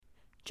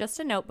Just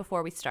a note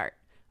before we start.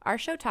 Our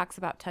show talks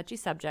about touchy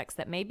subjects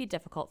that may be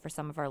difficult for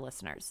some of our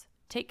listeners.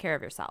 Take care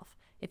of yourself.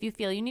 If you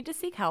feel you need to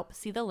seek help,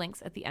 see the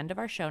links at the end of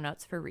our show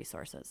notes for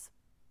resources.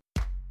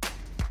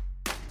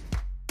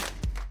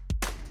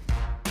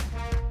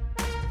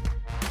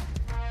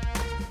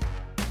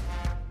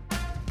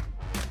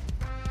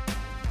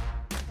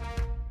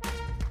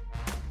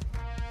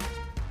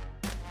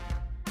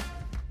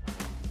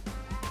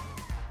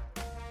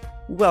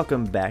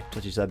 Welcome back to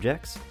Touchy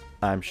Subjects.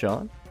 I'm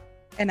Sean.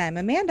 And I'm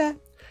Amanda.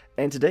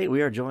 And today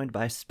we are joined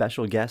by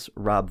special guest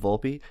Rob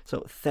Volpe.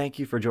 So thank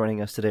you for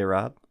joining us today,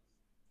 Rob.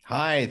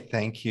 Hi,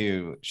 thank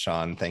you,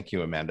 Sean. Thank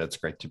you, Amanda. It's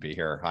great to be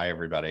here. Hi,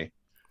 everybody.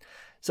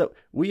 So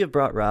we have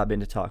brought Rob in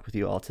to talk with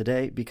you all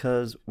today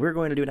because we're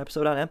going to do an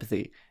episode on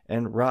empathy.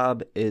 And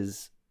Rob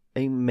is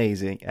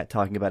amazing at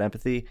talking about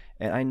empathy.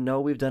 And I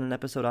know we've done an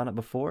episode on it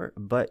before,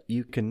 but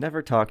you can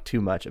never talk too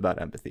much about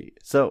empathy.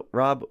 So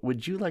Rob,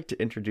 would you like to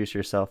introduce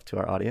yourself to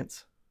our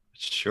audience?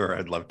 Sure,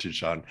 I'd love to,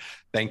 Sean.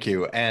 Thank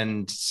you.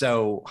 And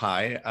so,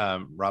 hi,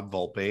 Rob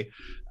Volpe.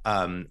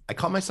 I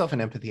call myself an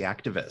empathy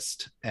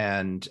activist,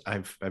 and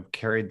I've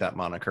carried that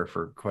moniker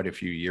for quite a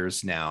few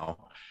years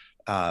now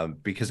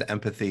because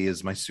empathy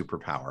is my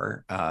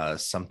superpower,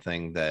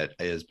 something that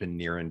has been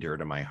near and dear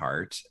to my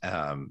heart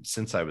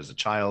since I was a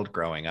child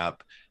growing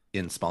up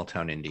in small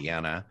town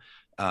Indiana.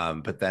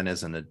 But then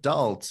as an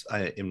adult,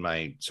 in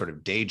my sort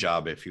of day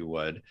job, if you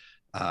would,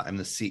 I'm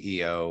the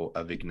CEO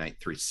of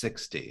Ignite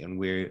 360, and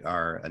we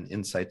are an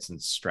insights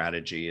and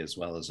strategy as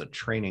well as a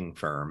training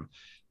firm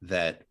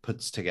that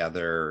puts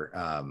together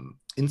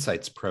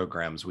insights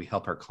programs. We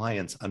help our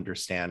clients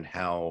understand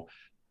how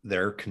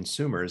their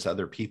consumers,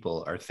 other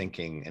people, are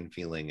thinking and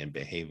feeling and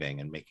behaving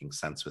and making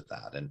sense with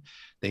that. And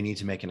they need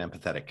to make an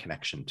empathetic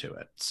connection to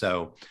it.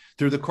 So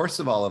through the course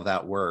of all of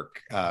that work,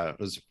 I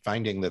was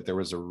finding that there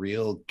was a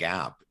real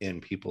gap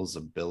in people's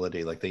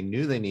ability. Like they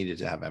knew they needed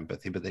to have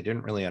empathy, but they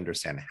didn't really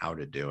understand how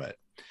to do it.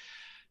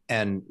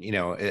 And, you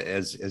know,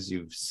 as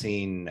you've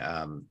seen,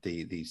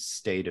 the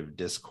state of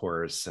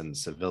discourse and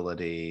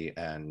civility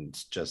and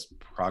just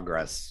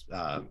progress,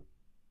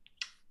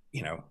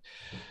 you know,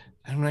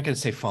 I'm not going to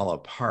say fall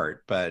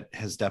apart, but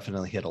has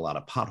definitely hit a lot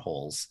of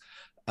potholes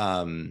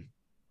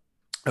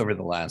over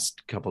the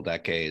last couple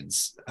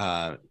decades.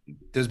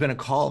 There's been a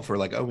call for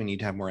like, oh, we need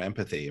to have more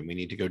empathy and we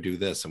need to go do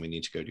this and we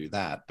need to go do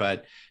that.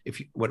 But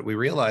what we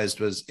realized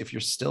was if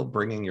you're still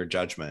bringing your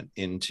judgment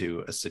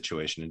into a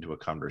situation, into a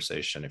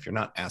conversation, if you're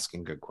not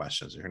asking good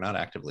questions, if you're not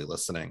actively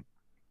listening,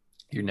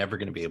 you're never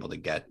going to be able to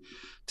get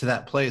to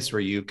that place where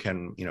you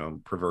can, you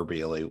know,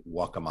 proverbially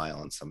walk a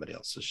mile in somebody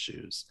else's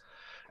shoes.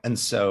 And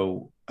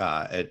so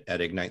at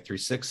Ignite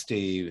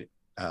 360,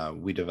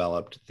 we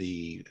developed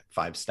the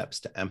 5 steps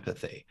to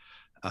empathy,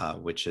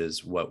 which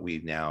is what we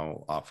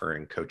now offer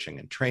in coaching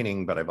and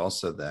training. But I've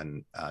also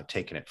then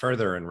taken it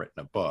further and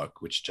written a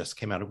book, which just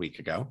came out a week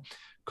ago,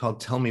 called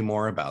Tell Me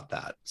More About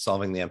That,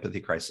 Solving the Empathy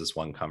Crisis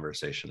One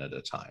Conversation at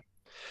a Time.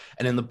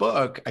 And in the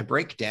book, I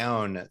break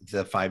down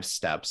the 5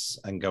 steps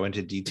and go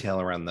into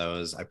detail around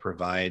those. I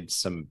provide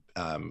some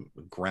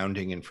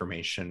grounding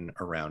information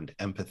around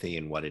empathy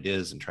and what it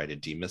is and try to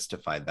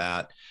demystify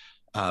that.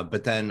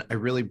 But then I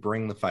really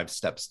bring the 5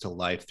 steps to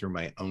life through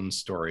my own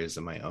stories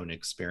and my own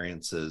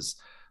experiences,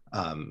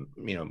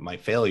 you know, my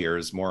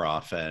failures more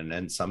often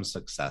and some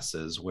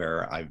successes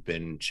where I've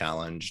been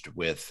challenged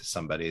with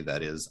somebody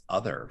that is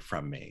other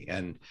from me.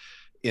 And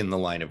in the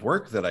line of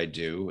work that I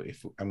do,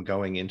 if I'm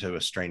going into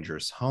a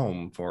stranger's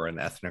home for an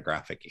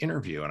ethnographic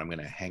interview and I'm going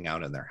to hang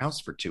out in their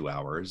house for 2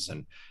 hours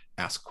and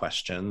ask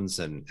questions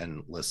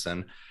and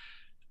listen,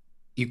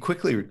 you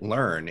quickly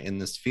learn in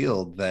this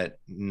field that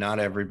not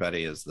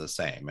everybody is the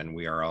same. And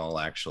we are all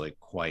actually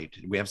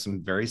we have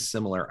some very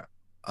similar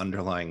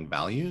underlying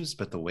values,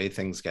 but the way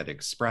things get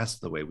expressed,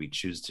 the way we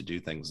choose to do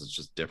things is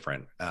just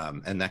different.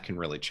 And that can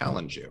really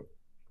challenge you.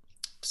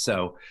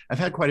 So I've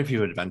had quite a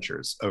few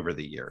adventures over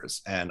the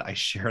years, and I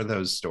share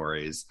those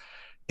stories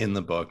in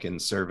the book in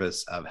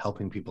service of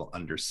helping people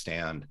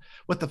understand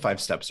what the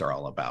 5 steps are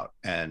all about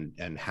and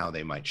how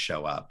they might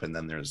show up. And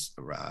then there's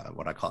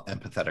what I call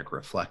empathetic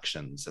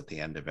reflections at the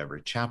end of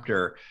every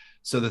chapter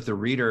so that the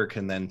reader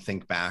can then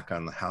think back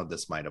on how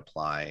this might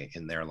apply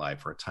in their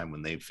life or a time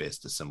when they've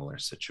faced a similar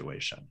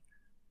situation.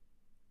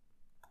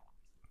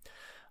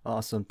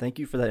 Awesome. Thank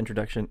you for that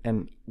introduction.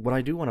 And what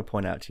I do want to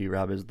point out to you,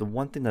 Rob, is the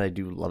one thing that I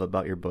do love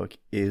about your book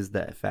is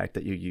that fact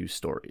that you use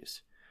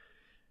stories,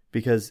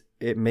 because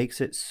it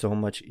makes it so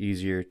much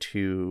easier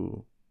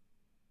to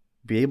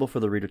be able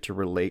for the reader to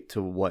relate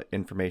to what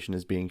information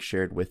is being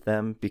shared with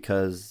them,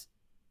 because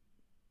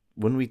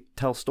when we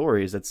tell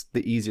stories, that's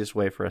the easiest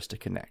way for us to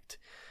connect.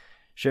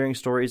 Sharing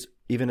stories,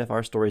 even if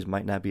our stories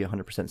might not be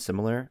 100%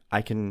 similar,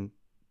 I can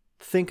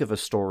think of a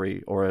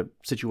story or a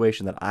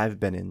situation that I've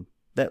been in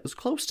that was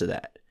close to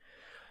that.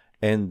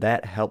 And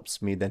that helps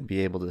me then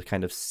be able to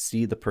kind of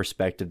see the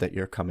perspective that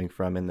you're coming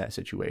from in that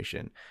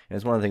situation. And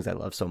it's one of the things I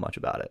love so much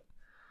about it.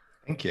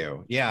 Thank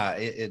you. Yeah,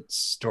 it's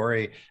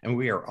story, and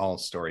we are all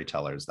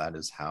storytellers. That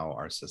is how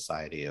our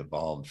society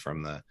evolved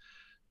from the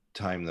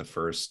time the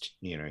first,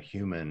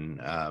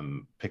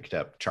 human picked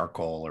up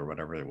charcoal or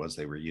whatever it was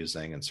they were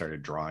using and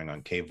started drawing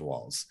on cave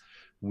walls.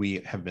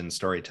 We have been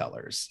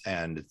storytellers,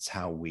 and it's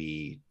how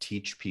we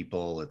teach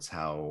people. It's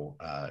how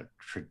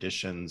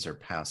traditions are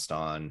passed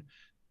on,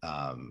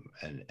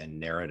 and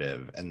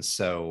narrative. And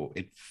so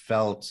it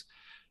felt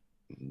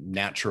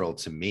natural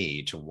to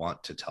me to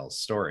want to tell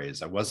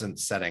stories. I wasn't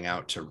setting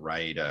out to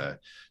write a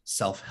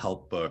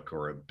self-help book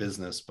or a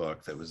business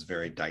book that was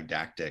very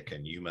didactic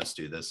and you must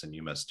do this and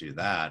you must do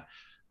that.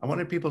 I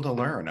wanted people to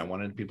learn. I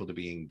wanted people to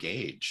be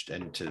engaged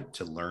and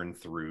to learn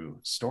through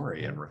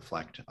story and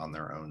reflect on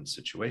their own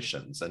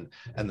situations. And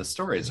the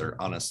stories are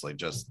honestly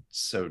just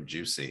so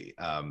juicy,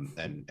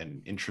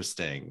 and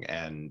interesting.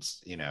 And,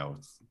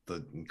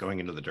 the going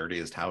into the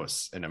dirtiest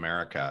house in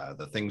America,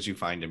 the things you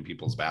find in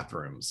people's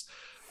bathrooms,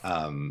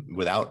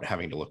 without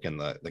having to look in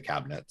the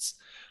cabinets.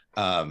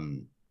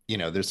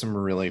 There's some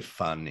really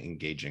fun,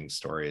 engaging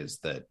stories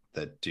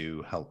that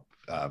do help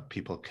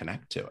people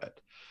connect to it.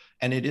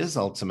 And it is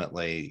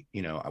ultimately,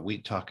 we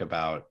talk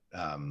about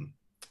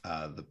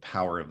the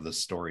power of the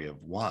story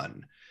of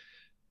one.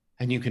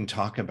 And you can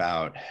talk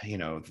about,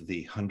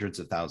 the hundreds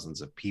of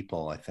thousands of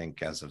people. I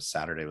think as of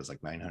Saturday, it was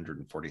like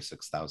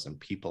 946,000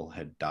 people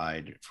had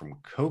died from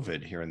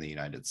COVID here in the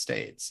United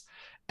States.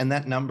 And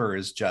that number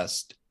is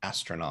just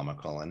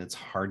astronomical, and it's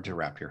hard to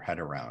wrap your head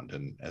around.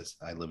 And as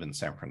I live in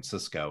San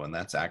Francisco, and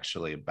that's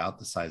actually about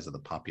the size of the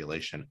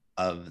population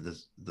of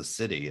the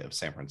city of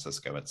San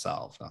Francisco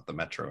itself, not the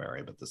metro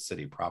area, but the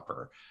city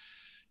proper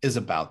is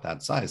about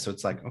that size. So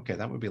it's like, okay,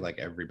 that would be like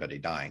everybody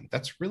dying.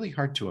 That's really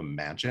hard to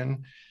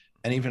imagine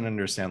and even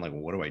understand, like,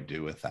 well, what do I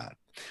do with that?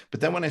 But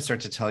then when I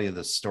start to tell you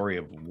the story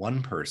of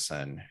one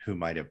person who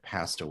might have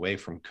passed away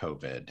from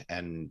COVID,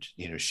 and,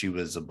 she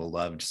was a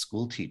beloved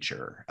school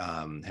teacher,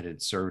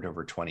 had served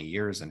over 20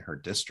 years in her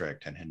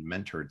district and had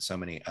mentored so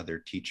many other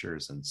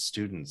teachers and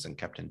students and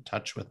kept in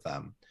touch with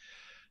them.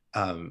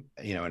 And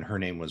her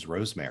name was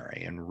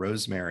Rosemary, and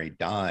Rosemary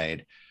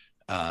died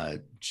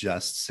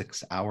just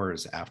 6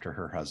 hours after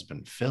her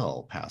husband,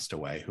 Phil, passed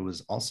away, who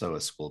was also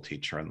a school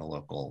teacher and the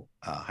local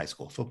high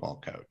school football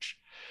coach.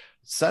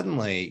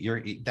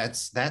 Suddenly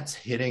that's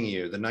hitting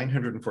you. The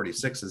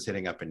 946 is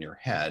hitting up in your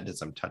head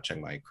as I'm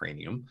touching my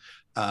cranium.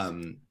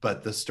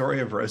 But the story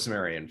of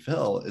Rosemary and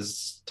Phil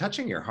is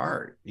touching your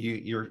heart.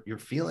 You're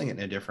feeling it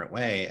in a different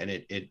way, and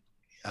it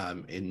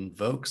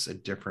invokes a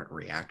different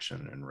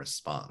reaction and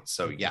response.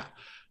 So yeah,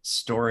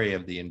 story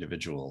of the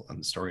individual and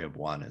the story of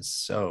one is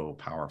so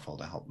powerful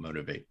to help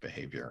motivate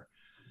behavior.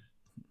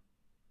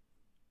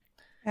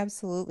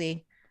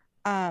 Absolutely.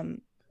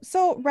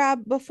 So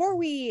Rob, before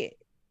we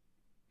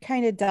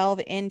kind of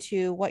delve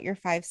into what your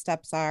 5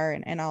 steps are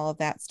and all of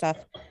that stuff,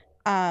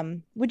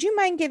 would you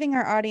mind giving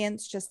our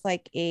audience just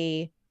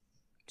a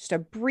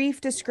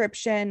brief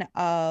description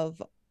of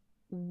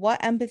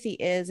what empathy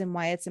is and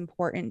why it's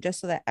important, just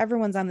so that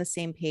everyone's on the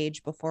same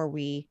page before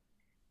we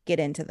get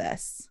into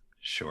this?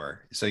 Sure.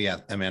 So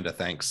yeah, Amanda,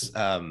 thanks.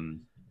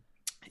 When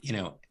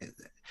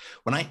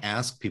I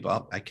ask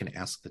people, I can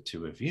ask the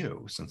two of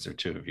you, since there are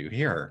two of you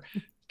here,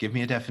 give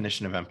me a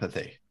definition of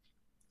empathy.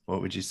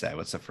 What would you say?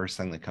 What's the first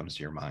thing that comes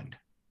to your mind?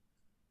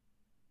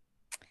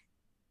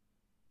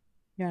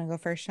 You want to go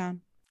first,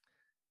 Sean?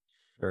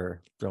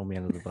 Sure. Throw me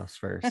under the bus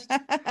first.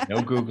 No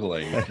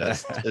Googling.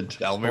 Just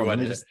tell me what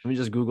let me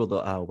just Google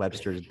the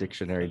Webster's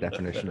dictionary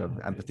definition of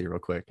empathy real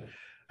quick.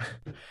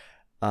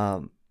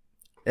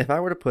 If I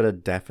were to put a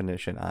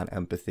definition on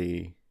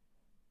empathy,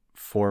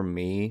 for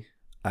me,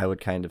 I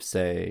would kind of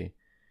say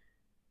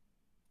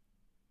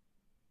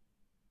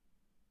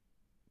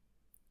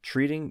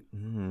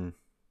treating...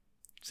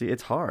 See,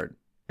 it's hard.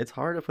 It's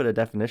hard to put a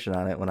definition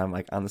on it when I'm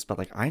on the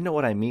spot. I know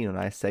what I mean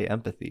when I say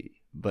empathy,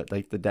 but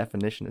the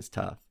definition is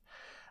tough.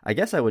 I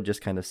guess I would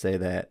just kind of say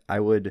that I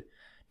would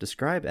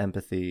describe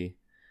empathy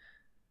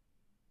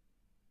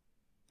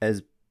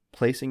as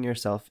placing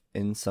yourself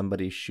in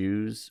somebody's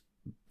shoes,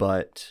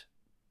 but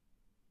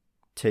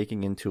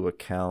taking into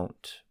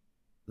account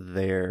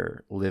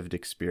their lived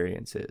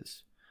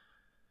experiences.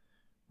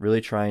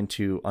 Really trying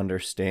to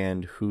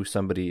understand who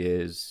somebody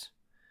is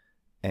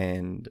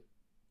and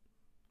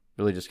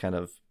really just kind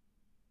of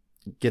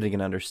getting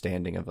an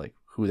understanding of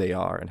who they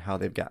are and how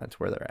they've gotten to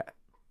where they're at.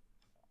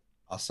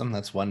 Awesome.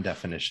 That's one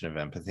definition of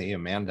empathy.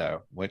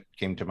 Amanda, what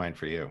came to mind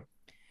for you?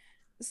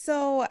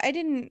 So I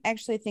didn't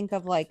actually think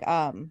of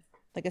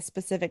a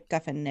specific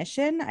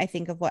definition. I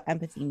think of what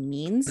empathy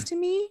means to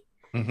me.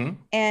 Mm-hmm.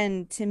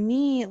 And to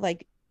me,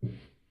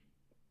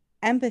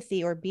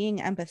 empathy or being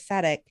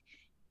empathetic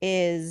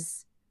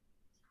is,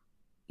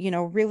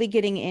 really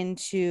getting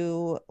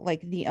into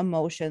the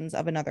emotions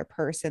of another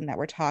person that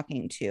we're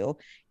talking to,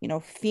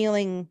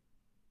 feeling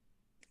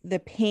the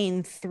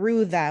pain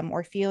through them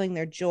or feeling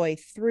their joy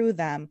through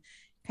them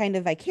kind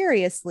of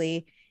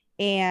vicariously.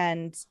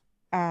 And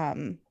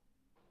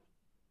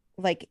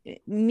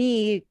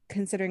me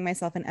considering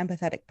myself an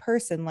empathetic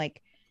person,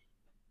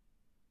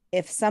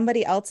 if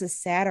somebody else is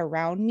sad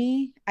around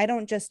me, I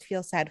don't just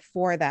feel sad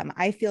for them.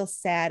 I feel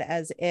sad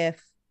as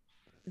if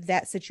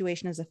that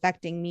situation is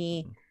affecting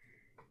me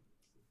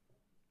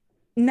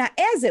not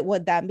as it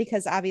would them,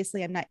 because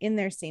obviously I'm not in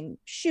their same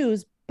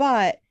shoes,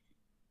 but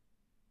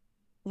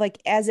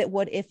like as it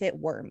would if it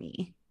were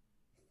me.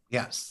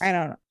 Yes. I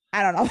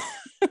don't know.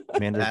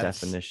 Amanda's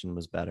definition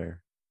was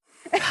better.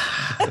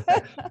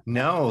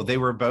 No, they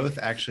were both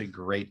actually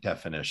great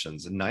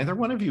definitions, and neither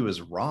one of you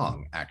is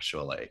wrong,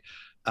 actually.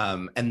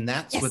 And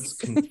that's what's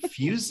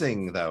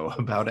confusing, though,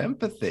 about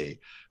empathy,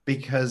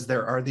 because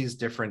there are these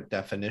different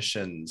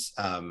definitions,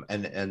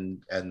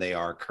 and they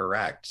are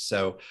correct.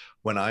 So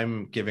when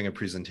I'm giving a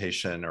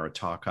presentation or a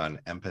talk on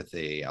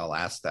empathy, I'll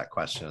ask that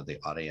question of the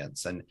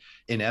audience, and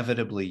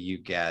inevitably you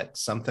get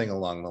something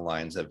along the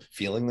lines of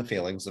feeling the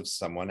feelings of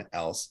someone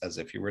else as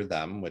if you were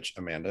them, which,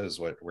 Amanda, is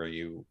where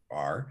you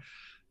are.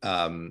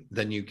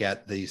 Then you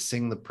get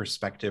seeing the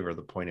perspective or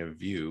the point of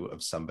view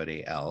of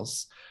somebody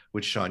else,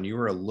 which, Sean, you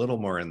were a little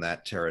more in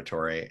that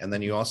territory. And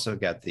then you also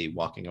get the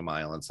walking a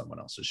mile in someone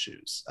else's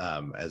shoes,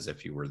 as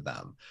if you were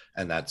them.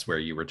 And that's where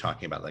you were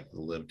talking about like the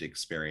lived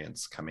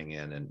experience coming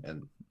in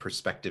and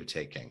perspective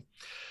taking.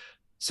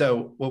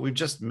 So what we've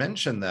just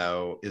mentioned,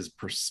 though, is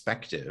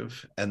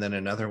perspective. And then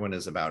another one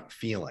is about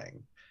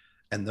feeling.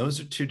 And those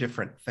are two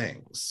different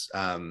things.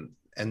 And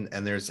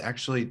there's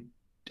actually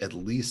at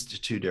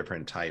least two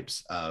different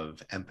types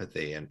of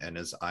empathy. And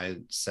as I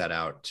set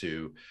out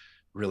to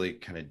really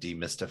kind of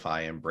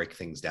demystify and break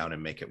things down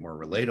and make it more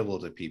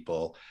relatable to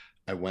people,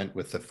 I went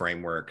with the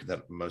framework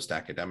that most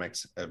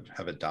academics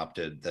have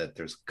adopted, that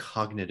there's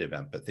cognitive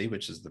empathy,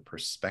 which is the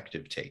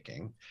perspective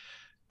taking.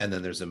 And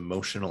then there's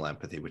emotional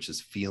empathy, which is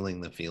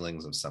feeling the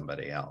feelings of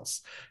somebody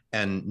else.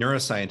 And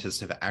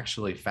neuroscientists have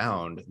actually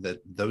found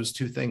that those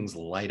two things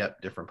light up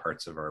different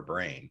parts of our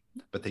brain,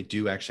 but they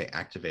do actually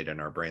activate in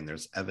our brain.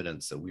 There's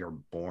evidence that we are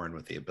born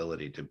with the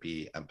ability to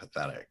be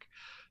empathetic,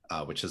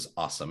 which is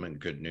awesome and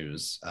good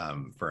news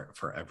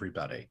for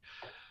everybody.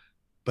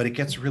 But it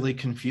gets really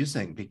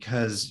confusing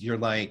because you're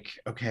like,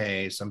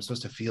 okay, so I'm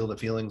supposed to feel the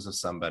feelings of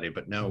somebody,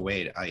 but no,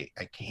 wait, I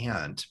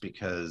can't,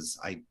 because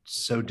I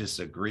so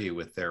disagree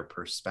with their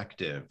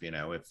perspective. You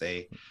know, if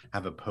they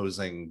have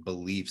opposing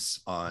beliefs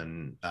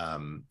on,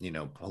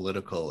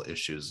 political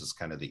issues is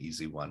kind of the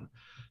easy one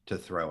to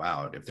throw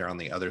out. If they're on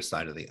the other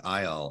side of the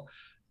aisle,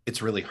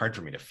 it's really hard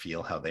for me to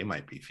feel how they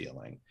might be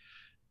feeling.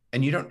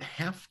 And you don't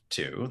have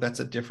to. That's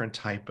a different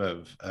type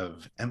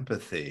of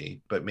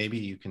empathy, but maybe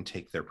you can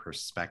take their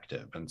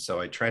perspective. And so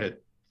I try to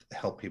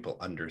help people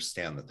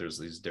understand that there's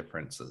these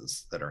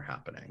differences that are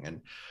happening.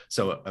 And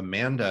so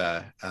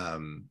Amanda,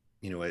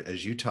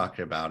 as you talked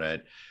about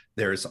it,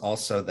 there's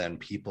also then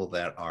people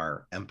that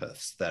are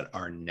empaths, that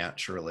are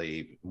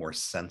naturally more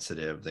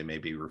sensitive. They may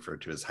be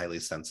referred to as highly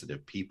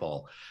sensitive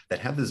people that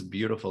have this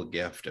beautiful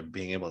gift of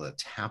being able to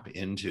tap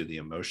into the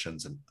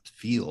emotions and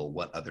feel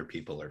what other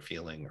people are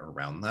feeling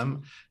around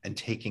them and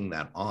taking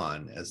that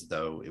on as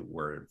though it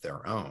were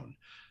their own.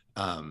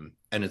 And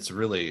it's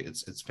really,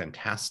 it's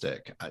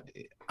fantastic.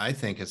 I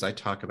think as I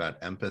talk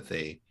about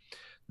empathy,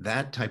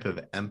 that type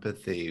of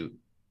empathy,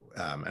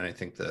 and I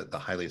think the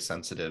highly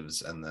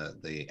sensitives and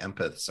the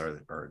empaths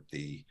are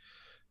the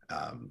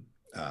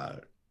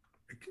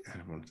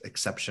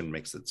exception,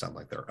 makes it sound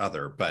like they're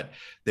other, but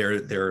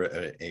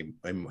they're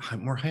a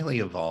more highly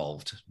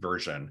evolved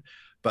version.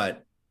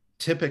 But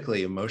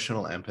typically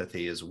emotional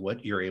empathy is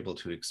what you're able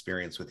to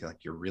experience with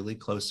like your really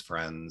close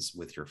friends,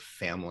 with your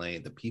family,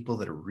 the people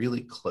that are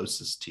really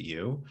closest to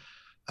you,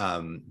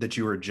 that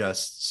you are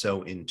just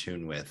so in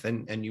tune with.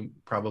 And you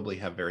probably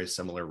have very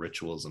similar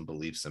rituals and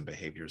beliefs and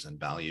behaviors and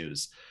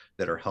values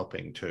that are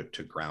helping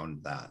to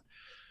ground that.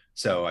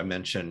 So I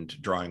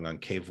mentioned drawing on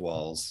cave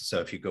walls. So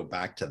if you go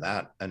back to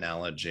that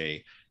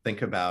analogy,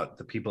 think about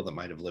the people that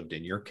might have lived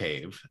in your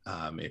cave.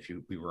 If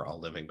we were all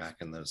living back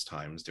in those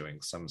times doing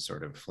some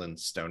sort of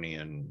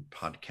Flintstonian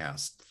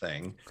podcast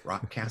thing,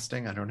 rock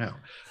casting, I don't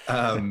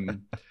know.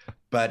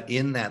 But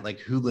in that, like,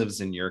 who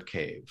lives in your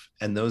cave?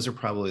 And those are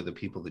probably the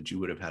people that you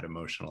would have had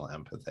emotional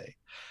empathy.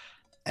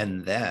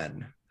 And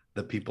then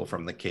the people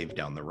from the cave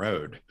down the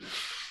road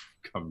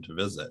come to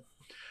visit.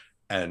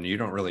 And you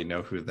don't really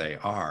know who they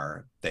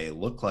are. They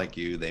look like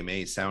you. They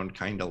may sound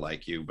kind of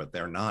like you, but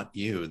they're not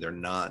you. They're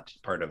not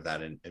part of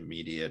that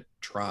immediate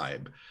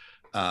tribe.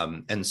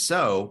 And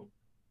so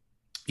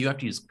you have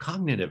to use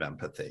cognitive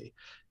empathy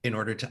in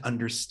order to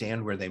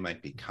understand where they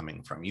might be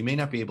coming from. You may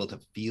not be able to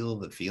feel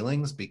the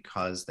feelings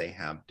because they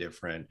have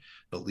different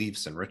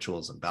beliefs and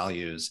rituals and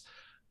values,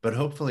 but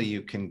hopefully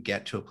you can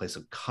get to a place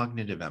of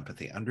cognitive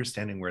empathy,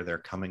 understanding where they're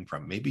coming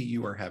from. Maybe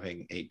you are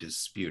having a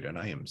dispute, and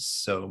I am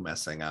so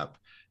messing up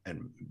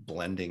and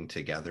blending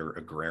together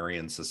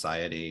agrarian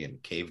society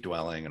and cave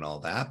dwelling and all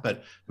that.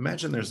 But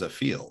imagine there's a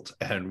field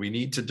and we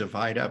need to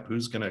divide up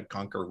who's going to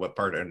conquer what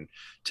part and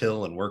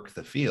till and work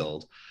the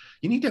field.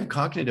 You need to have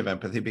cognitive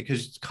empathy,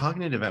 because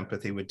cognitive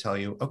empathy would tell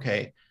you,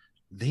 okay,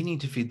 they need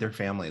to feed their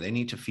family. They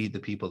need to feed the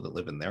people that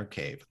live in their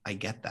cave. I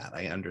get that.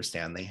 I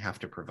understand they have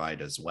to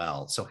provide as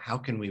well. So how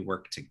can we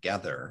work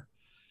together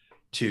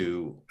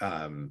to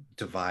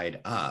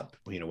divide up,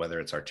 whether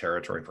it's our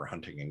territory for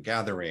hunting and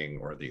gathering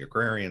or the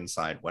agrarian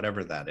side,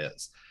 whatever that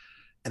is.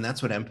 And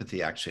that's what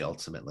empathy actually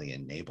ultimately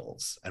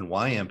enables, and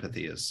why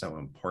empathy is so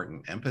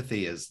important.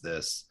 Empathy is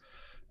this,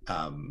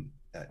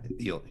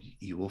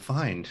 you will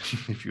find,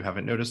 if you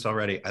haven't noticed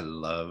already, I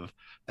love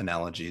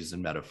analogies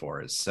and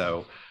metaphors.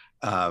 So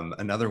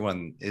another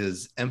one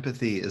is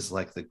empathy is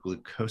like the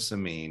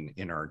glucosamine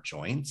in our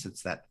joints.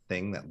 It's that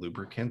thing, that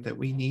lubricant that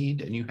we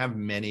need. And you have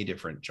many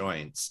different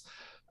joints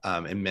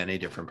in many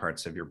different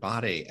parts of your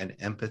body. And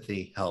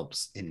empathy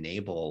helps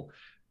enable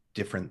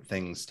different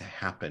things to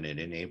happen. It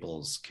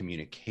enables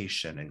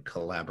communication and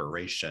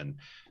collaboration,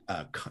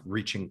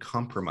 reaching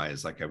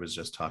compromise, like I was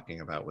just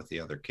talking about with the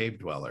other cave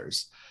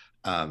dwellers.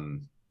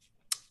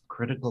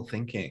 Critical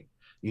thinking.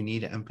 You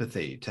need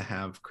empathy to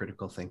have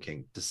critical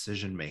thinking.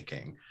 Decision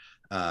making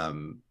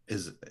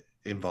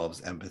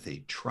involves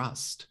empathy.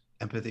 Trust.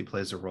 Empathy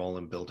plays a role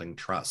in building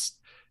trust,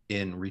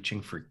 in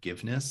reaching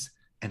forgiveness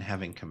and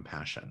having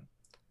compassion.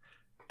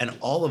 And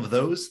all of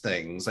those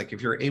things, like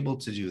if you're able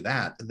to do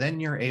that, then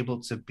you're able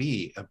to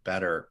be a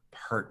better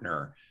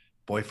partner,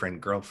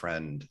 boyfriend,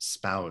 girlfriend,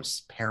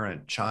 spouse,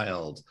 parent,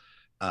 child,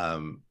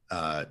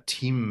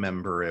 team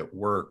member at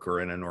work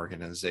or in an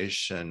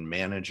organization,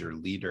 manager,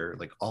 leader,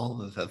 like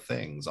all of the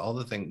things,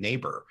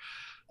 neighbor,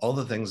 all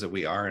the things that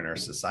we are in our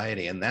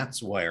society. And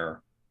that's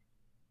where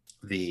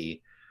the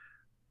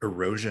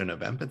erosion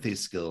of empathy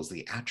skills,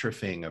 the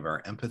atrophying of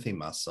our empathy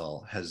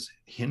muscle has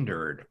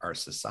hindered our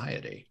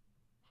society,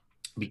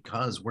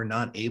 because we're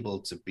not able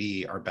to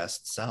be our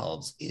best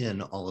selves in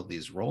all of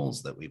these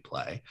roles that we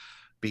play,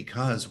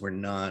 because we're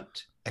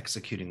not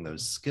executing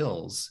those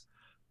skills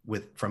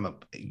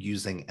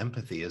using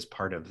empathy as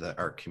part of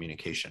our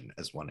communication,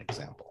 as one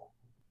example.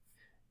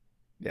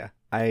 Yeah,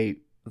 the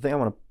thing I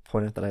want to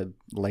point out that I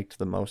liked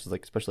the most is,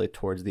 like, especially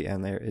towards the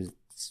end there, is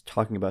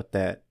talking about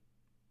that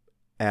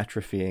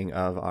atrophying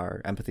of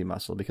our empathy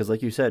muscle, because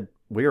like you said,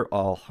 we're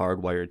all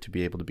hardwired to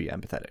be able to be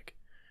empathetic,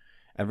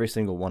 every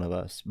single one of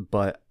us.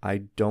 But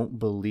I don't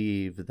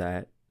believe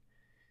that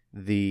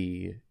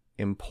the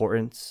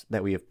importance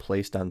that we have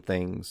placed on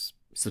things,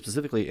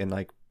 specifically in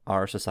like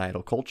our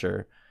societal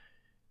culture,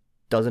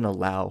 doesn't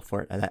allow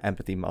for that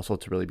empathy muscle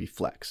to really be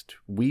flexed.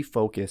 We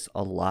focus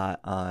a lot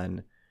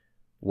on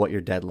what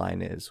your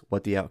deadline is,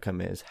 what the outcome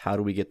is, how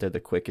do we get there the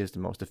quickest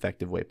and most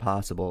effective way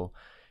possible.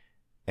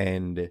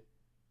 And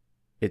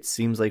it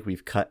seems like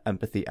we've cut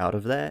empathy out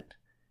of that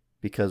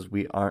because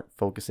we aren't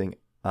focusing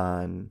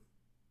on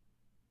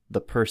the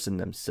person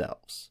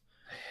themselves.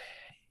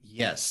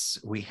 Yes,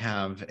 we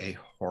have a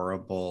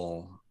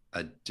horrible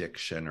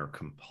addiction or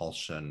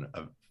compulsion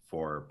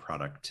for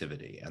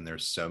productivity, and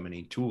there's so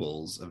many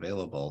tools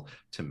available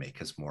to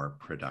make us more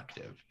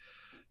productive.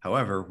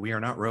 However, we are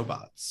not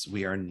robots.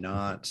 We are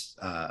not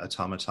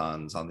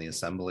automatons on the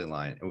assembly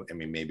line. I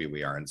mean, maybe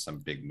we are in some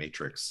big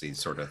matrixy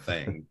sort of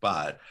thing,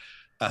 but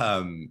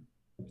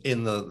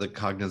in the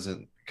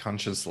cognizant,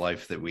 conscious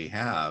life that we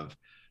have,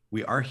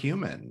 we are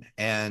human.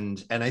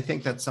 And I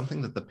think that's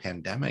something that the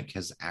pandemic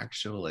has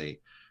actually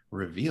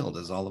revealed,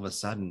 is all of a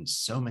sudden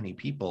so many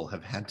people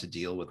have had to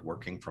deal with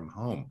working from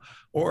home,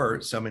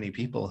 or so many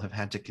people have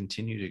had to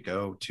continue to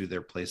go to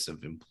their place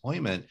of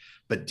employment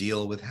but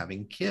deal with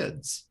having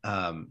kids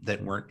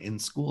that weren't in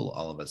school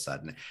all of a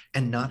sudden,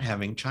 and not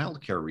having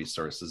childcare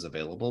resources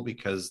available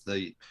because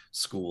the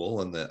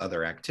school and the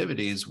other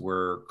activities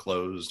were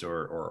closed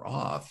or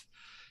off.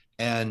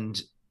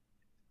 And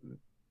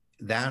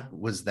that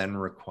was then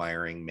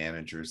requiring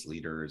managers,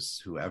 leaders,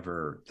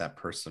 whoever that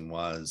person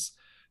was,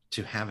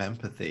 to have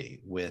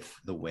empathy with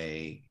the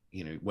way,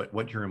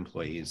 what your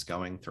employee is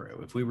going through.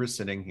 If we were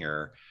sitting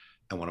here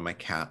and one of my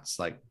cats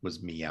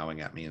was meowing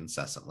at me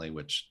incessantly,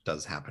 which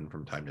does happen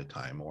from time to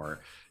time,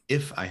 or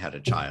if I had a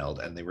child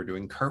and they were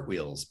doing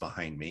cartwheels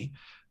behind me,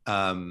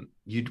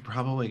 you'd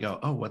probably go,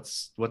 oh,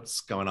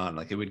 what's going on?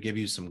 Like, it would give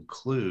you some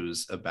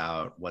clues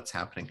about what's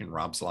happening in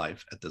Rob's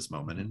life at this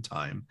moment in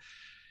time.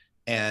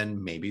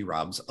 And maybe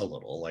Rob's a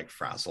little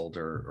frazzled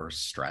or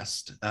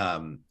stressed.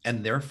 And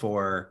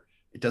therefore,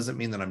 it doesn't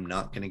mean that I'm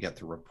not going to get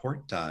the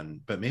report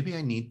done, but maybe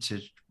I need to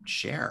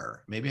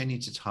share. Maybe I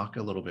need to talk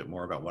a little bit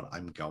more about what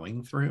I'm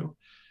going through,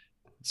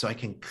 so I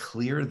can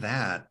clear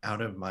that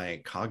out of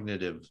my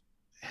cognitive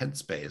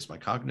headspace, my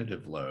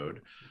cognitive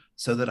load,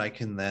 so that I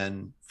can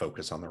then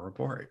focus on the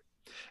report.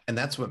 And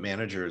that's what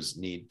managers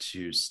need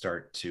to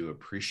start to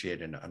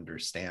appreciate and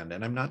understand.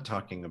 And I'm not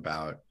talking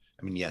about,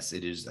 yes,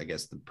 it is, I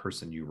guess, the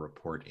person you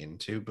report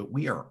into, but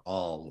we are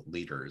all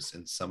leaders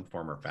in some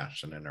form or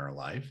fashion in our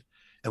life.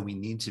 And we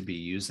need to be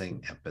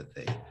using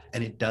empathy.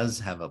 And it does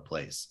have a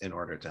place in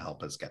order to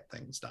help us get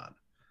things done.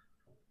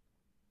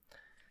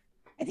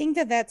 I think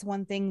that that's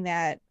one thing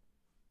that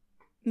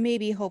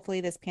maybe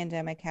hopefully this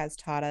pandemic has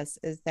taught us,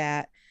 is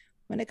that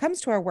when it comes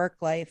to our work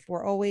life,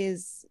 we're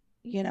always,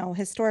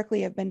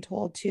 historically have been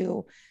told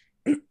to,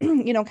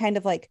 kind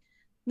of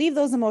leave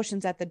those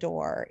emotions at the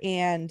door.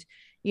 And,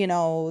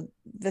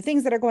 the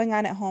things that are going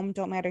on at home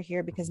don't matter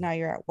here because now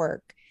you're at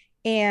work.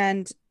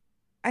 And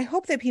I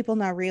hope that people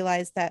now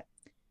realize that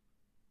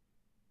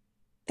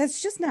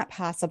that's just not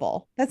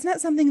possible. That's not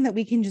something that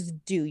we can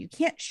just do. You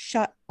can't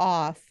shut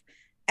off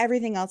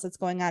everything else that's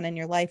going on in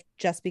your life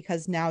just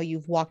because now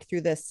you've walked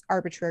through this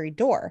arbitrary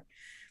door.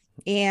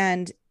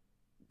 And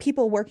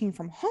people working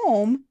from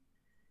home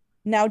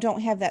now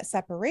don't have that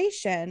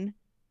separation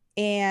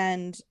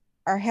and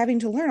are having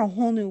to learn a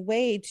whole new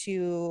way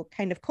to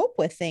kind of cope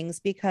with things,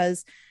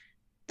 because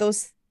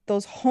those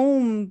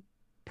home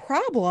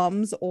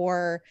problems,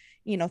 or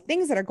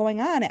things that are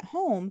going on at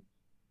home,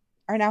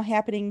 are now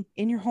happening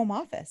in your home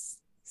office.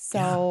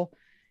 So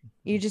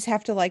you just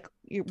have to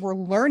we're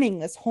learning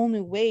this whole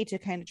new way to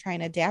kind of try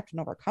and adapt and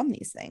overcome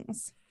these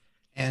things.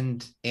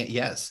 And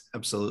yes,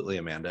 absolutely,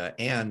 Amanda.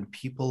 And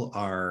people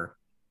are,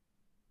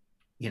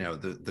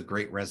 the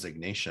great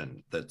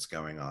resignation that's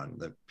going on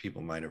that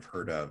people might have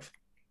heard of.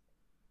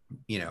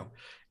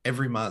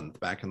 Every month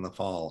back in the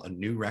fall, a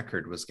new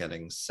record was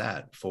getting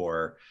set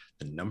for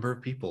the number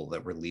of people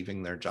that were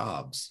leaving their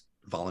jobs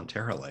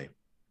voluntarily.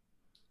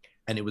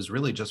 And it was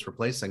really just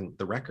replacing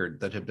the record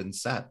that had been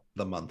set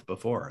the month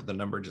before. The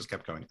number just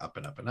kept going up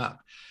and up and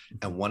up.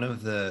 And one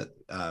of the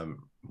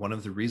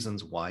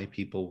reasons why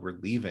people were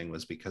leaving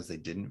was because they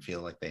didn't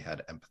feel like they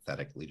had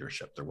empathetic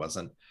leadership. There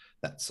wasn't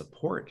that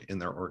support in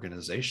their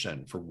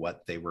organization for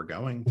what they were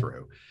going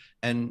through.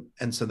 And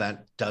so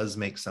that does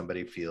make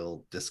somebody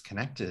feel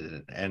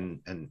disconnected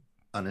and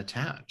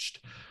unattached.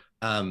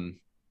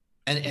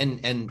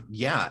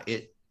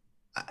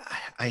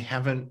 I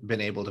haven't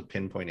been able to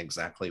pinpoint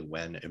exactly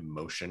when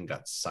emotion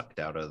got sucked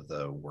out of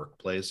the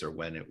workplace or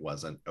when it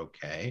wasn't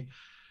okay.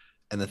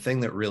 And the thing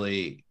that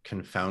really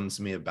confounds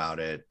me about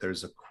it,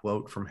 there's a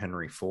quote from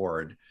Henry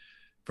Ford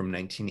from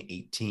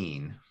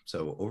 1918,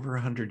 so over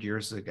 100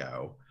 years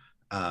ago.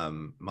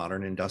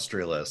 Modern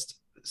industrialist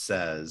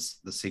says,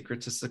 the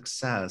secret to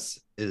success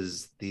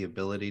is the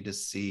ability to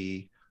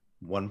see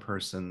one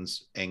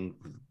person's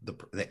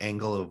the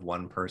angle of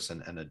one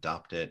person and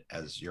adopt it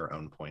as your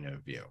own point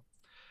of view.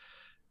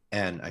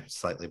 And I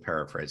slightly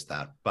paraphrase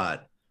that,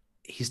 but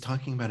he's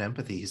talking about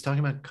empathy. He's talking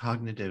about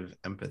cognitive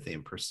empathy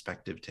and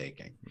perspective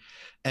taking.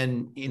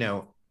 And,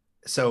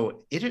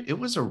 so it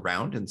was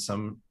around in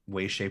some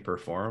way, shape, or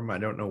form. I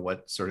don't know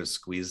what sort of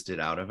squeezed it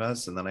out of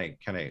us. And then I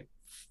kind of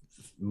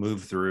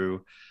moved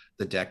through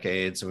the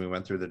decades, and we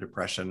went through the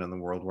Depression and the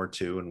World War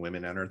II, and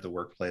women entered the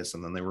workplace,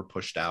 and then they were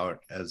pushed out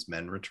as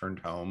men returned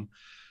home.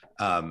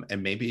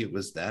 And maybe it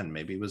was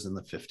maybe it was in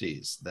the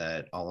 50s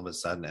that all of a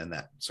sudden, and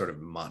that sort of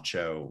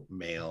macho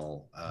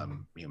male,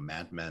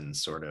 Mad Men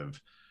sort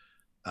of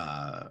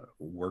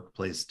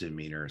workplace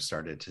demeanor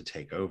started to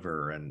take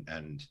over,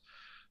 and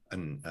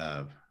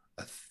a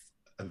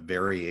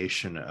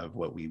variation of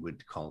what we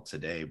would call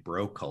today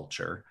bro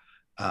culture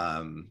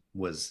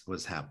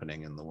was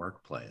happening in the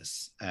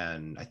workplace.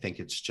 And I think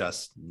it's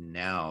just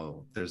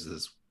now there's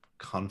this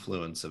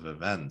confluence of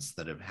events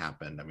that have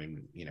happened. I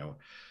mean,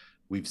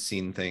 we've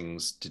seen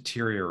things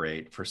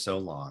deteriorate for so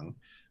long.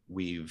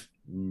 We've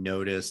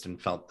noticed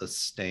and felt the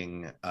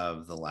sting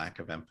of the lack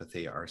of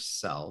empathy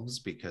ourselves,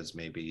 because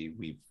maybe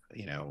we've,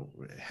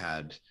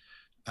 had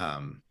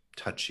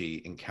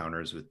touchy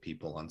encounters with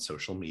people on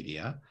social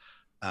media.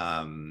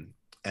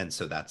 And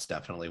so that's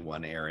definitely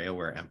one area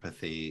where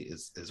empathy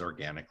is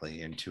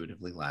organically,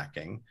 intuitively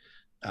lacking.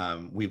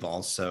 We've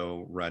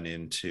also run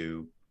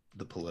into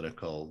the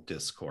political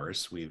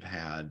discourse. We've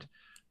had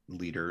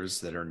leaders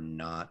that are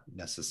not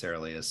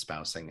necessarily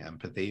espousing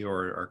empathy,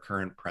 or our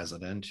current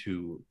president,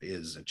 who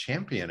is a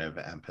champion of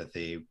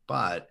empathy,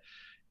 but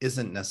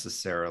isn't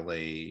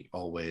necessarily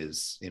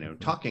always,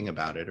 talking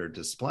about it or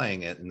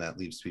displaying it. And that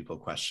leaves people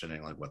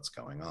questioning, what's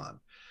going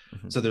on.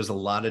 Mm-hmm. So there's a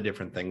lot of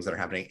different things that are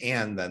happening.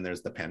 And then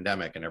there's the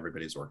pandemic, and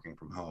everybody's working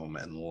from home,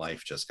 and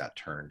life just got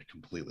turned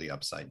completely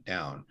upside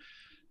down.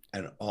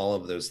 And all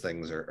of those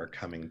things are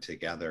coming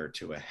together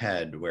to a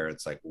head where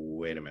it's like,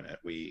 wait a minute,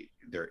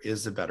 there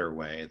is a better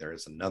way, there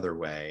is another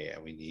way,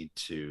 and we need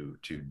to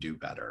do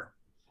better.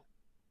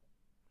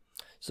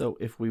 So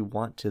if we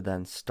want to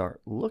then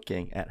start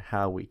looking at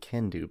how we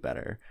can do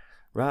better,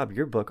 Rob,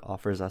 your book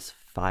offers us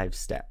 5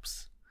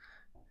 steps.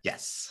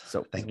 Yes.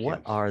 So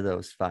what are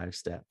those 5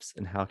 steps,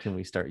 and how can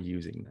we start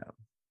using them?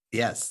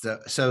 Yes.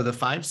 So the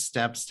 5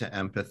 steps to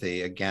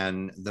empathy,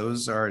 again,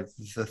 those are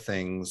the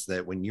things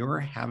that when you're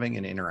having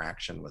an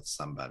interaction with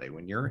somebody,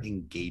 when you're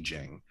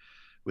engaging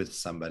with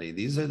somebody,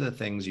 these are the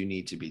things you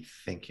need to be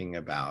thinking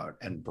about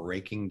and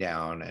breaking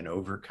down and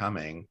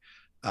overcoming.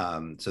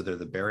 So they're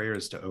the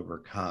barriers to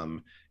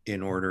overcome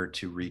in order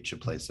to reach a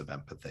place of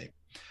empathy.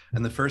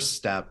 And the first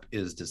step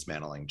is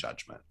dismantling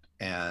judgment.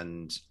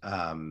 And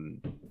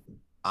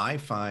I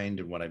find,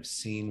 and what I've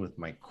seen with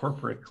my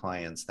corporate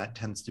clients, that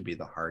tends to be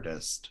the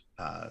hardest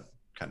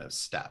kind of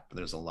step.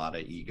 There's a lot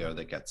of ego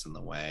that gets in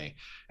the way,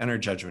 and our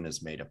judgment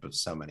is made up of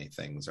so many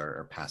things: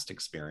 our past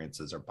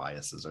experiences, our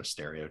biases, our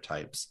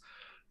stereotypes.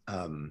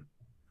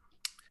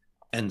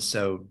 And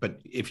so, but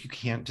if you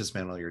can't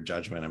dismantle your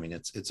judgment, I mean,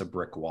 it's a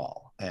brick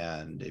wall.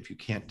 And if you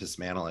can't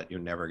dismantle it, you're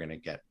never going to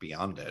get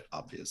beyond it,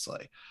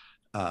 obviously.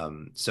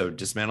 So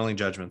dismantling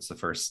judgment's the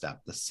first step.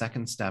 The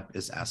second step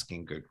is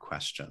asking good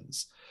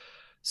questions.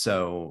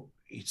 So,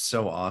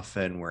 so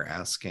often we're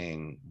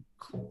asking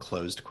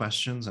closed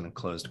questions, and a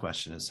closed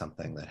question is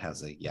something that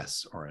has a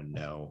yes or a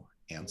no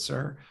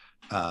answer.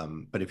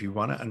 But if you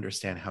want to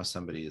understand how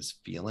somebody is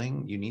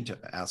feeling, you need to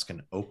ask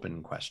an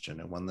open question,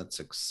 and one that's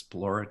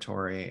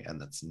exploratory and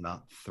that's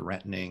not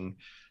threatening.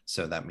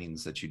 So that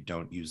means that you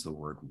don't use the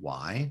word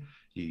why.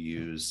 You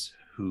use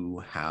who,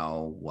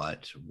 how,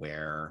 what,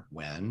 where,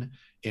 when,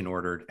 in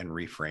order, and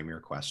reframe your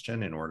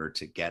question in order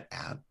to get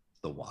at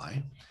the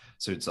why.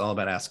 So it's all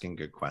about asking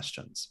good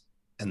questions.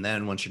 And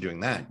then once you're doing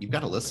that, you've got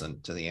to listen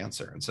to the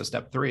answer. And so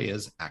step 3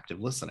 is active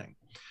listening.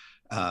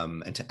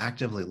 And to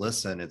actively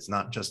listen, it's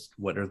not just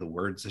what are the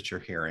words that you're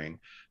hearing,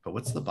 but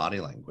what's the body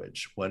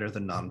language? What are the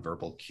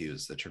nonverbal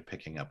cues that you're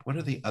picking up? What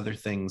are the other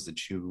things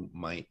that you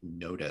might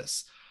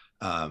notice,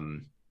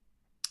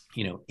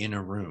 in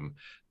a room?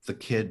 The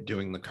kid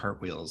doing the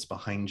cartwheels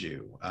behind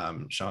you.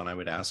 Sean, I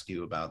would ask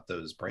you about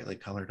those brightly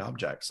colored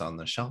objects on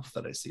the shelf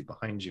that I see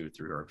behind you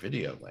through our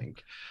video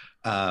link.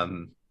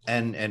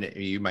 And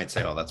you might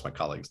say, oh, that's my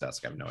colleague's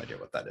desk. I have no idea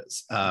what that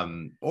is.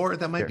 Or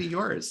that might be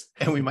yours,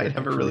 and we might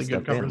have a really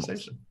good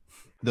conversation.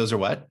 Those are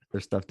what? They're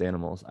stuffed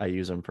animals. I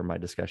use them for my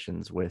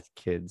discussions with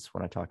kids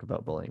when I talk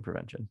about bullying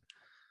prevention.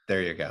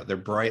 There you go. They're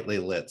brightly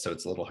lit, so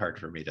it's a little hard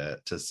for me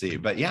to see.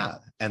 But yeah,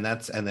 and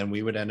then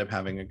we would end up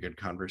having a good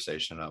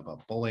conversation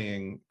about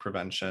bullying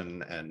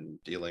prevention and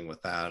dealing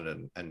with that.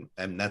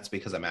 And that's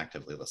because I'm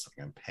actively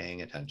listening. I'm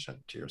paying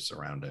attention to your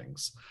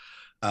surroundings.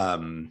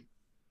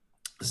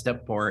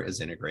 Step 4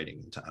 is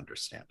integrating into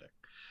understanding.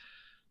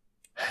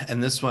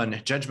 And this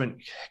one, judgment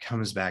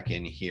comes back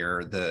in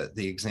here.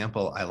 The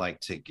example I like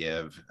to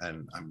give,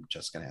 and I'm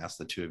just going to ask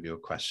the two of you a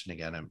question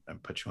again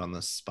and put you on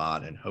the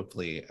spot, and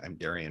hopefully I'm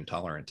dairy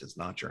intolerant is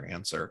not your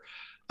answer.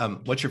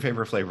 What's your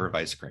favorite flavor of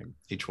ice cream?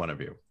 Each one of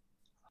you.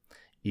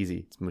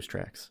 Easy. It's Moose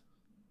Tracks.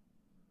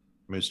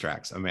 Moose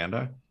Tracks.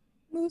 Amanda?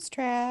 Moose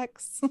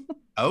Tracks.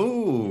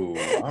 Oh,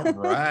 all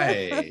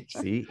right.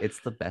 See, it's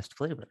the best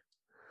flavor.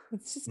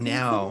 It's just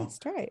now, that's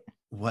right.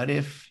 What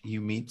if you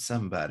meet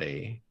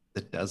somebody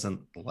that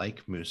doesn't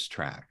like Moose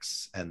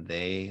Tracks and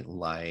they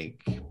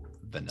like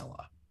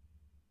vanilla?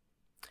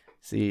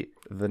 See,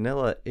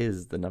 vanilla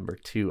is the number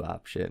 2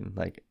 option.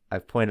 Like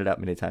I've pointed out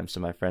many times to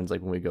my friends,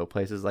 like when we go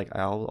places, like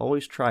I'll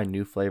always try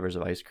new flavors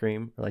of ice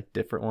cream, or like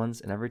different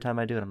ones. And every time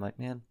I do it, I'm like,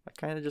 man, I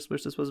kind of just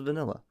wish this was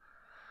vanilla.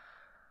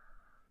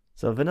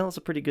 So vanilla's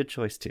a pretty good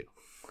choice too.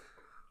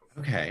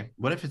 Okay.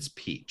 What if it's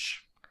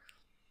peach?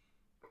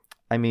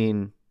 I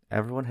mean,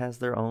 everyone has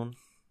their own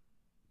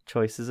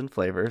choices and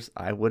flavors.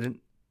 I wouldn't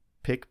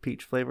pick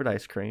peach flavored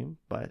ice cream,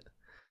 but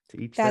to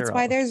each that's their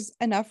why own. There's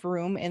enough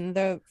room in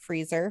the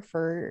freezer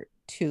for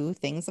 2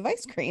 things of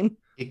ice cream.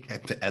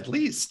 At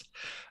least.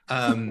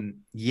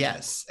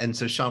 Yes. And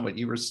so Sean, what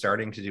you were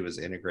starting to do is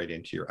integrate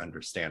into your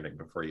understanding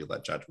before you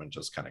let judgment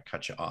just kind of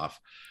cut you off.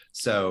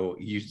 So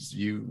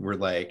you were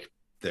like,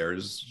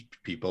 there's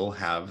people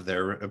have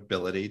their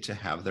ability to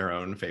have their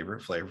own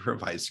favorite flavor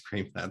of ice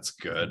cream. That's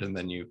good. And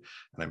then and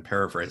I'm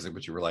paraphrasing,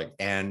 but you were like,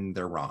 and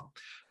they're wrong.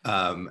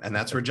 And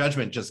that's where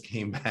judgment just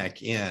came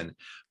back in.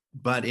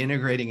 But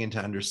integrating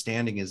into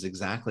understanding is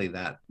exactly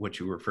that, what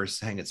you were first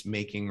saying. It's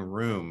making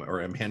room.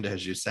 Or Amanda,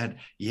 as you said,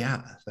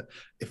 yeah,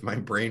 if my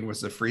brain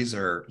was a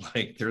freezer,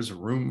 like there's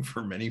room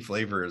for many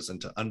flavors, and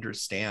to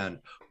understand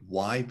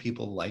why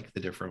people like the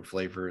different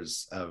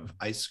flavors of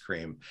ice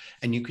cream.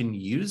 And you can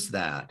use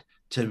that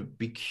to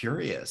be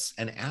curious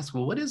and ask,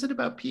 well, what is it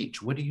about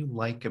peach? What do you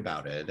like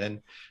about it?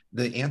 And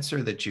the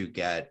answer that you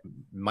get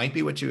might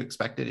be what you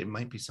expected. It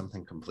might be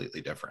something completely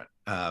different.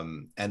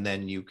 And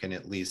then you can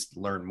at least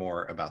learn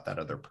more about that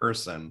other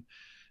person,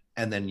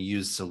 and then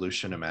use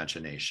solution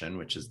imagination,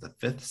 which is the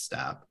 5th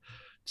step,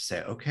 to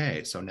say,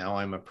 okay, so now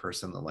I'm a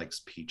person that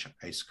likes peach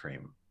ice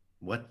cream.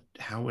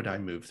 How would I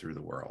move through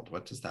the world?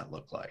 What does that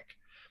look like?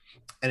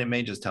 And it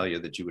may just tell you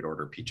that you would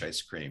order peach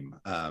ice cream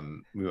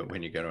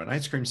when you go to an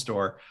ice cream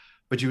store,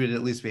 but you would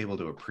at least be able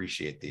to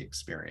appreciate the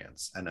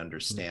experience and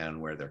understand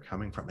where they're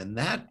coming from. And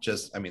that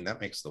that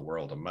makes the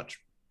world a much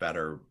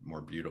better,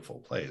 more beautiful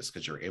place,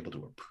 because you're able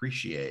to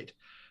appreciate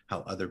how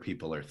other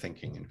people are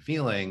thinking and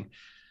feeling.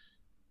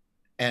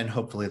 And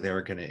hopefully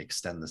they're going to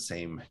extend the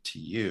same to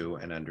you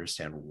and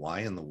understand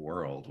why in the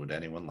world would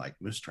anyone like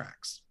Moose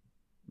Tracks.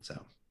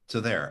 So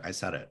there, I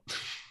said it.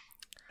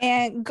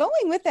 And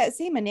going with that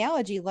same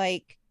analogy,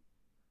 like,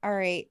 all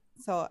right,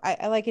 so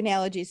I like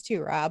analogies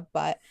too, Rob,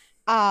 but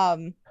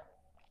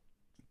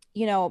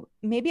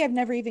maybe I've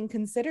never even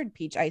considered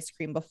peach ice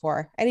cream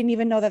before. I didn't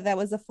even know that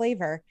was a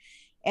flavor.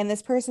 And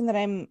this person that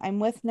I'm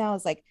with now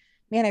is like,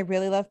 man, I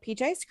really love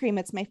peach ice cream.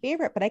 It's my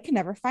favorite, but I can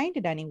never find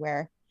it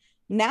anywhere.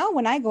 Now,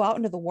 when I go out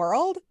into the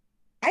world,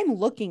 I'm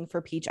looking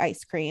for peach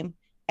ice cream,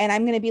 and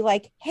I'm going to be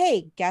like,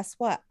 hey, guess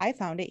what? I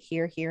found it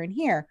here, here, and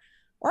here.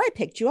 Or I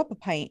picked you up a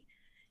pint.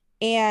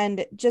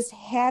 And just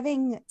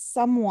having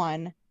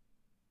someone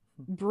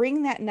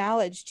bring that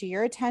knowledge to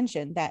your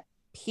attention that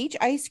peach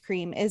ice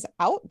cream is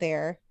out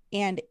there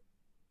and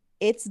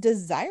it's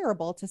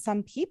desirable to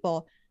some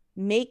people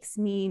makes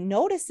me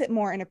notice it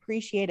more and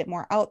appreciate it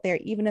more out there,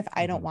 even if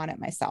I don't want it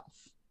myself.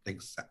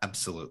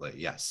 Absolutely.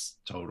 Yes,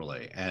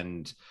 totally.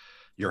 And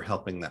you're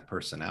helping that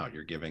person out.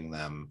 You're giving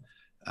them,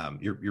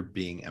 you're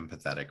being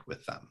empathetic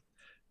with them,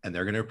 and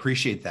they're going to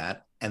appreciate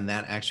that. And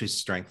that actually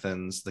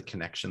strengthens the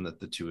connection that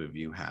the two of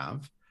you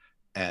have.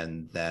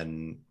 And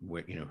then,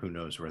 who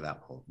knows where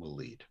that will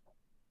lead.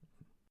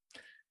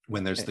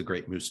 When there's the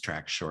great moose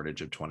track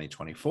shortage of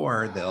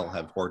 2024, they'll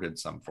have hoarded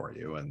some for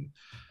you, and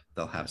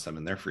they'll have some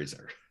in their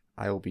freezer.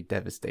 I will be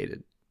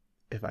devastated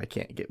if I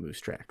can't get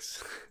moose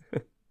tracks.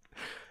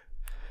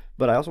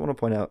 But I also want to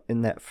point out,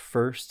 in that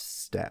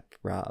first step,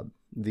 Rob,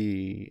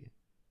 the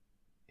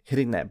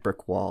hitting that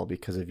brick wall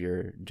because of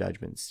your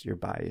judgments, your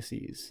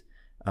biases,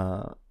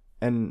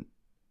 and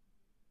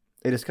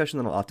a discussion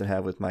that I'll often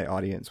have with my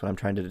audience when I'm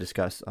trying to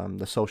discuss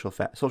the social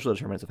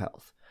determinants of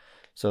health.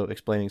 So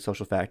explaining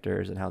social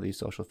factors and how these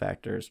social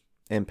factors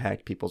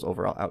impact people's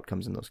overall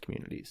outcomes in those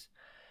communities.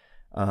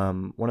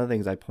 One of the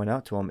things I point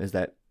out to them is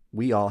that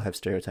we all have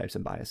stereotypes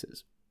and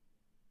biases.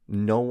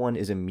 No one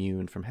is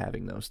immune from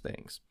having those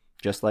things.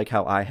 Just like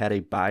how I had a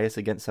bias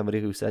against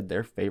somebody who said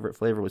their favorite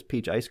flavor was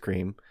peach ice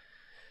cream,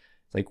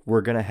 like,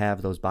 we're going to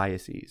have those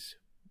biases.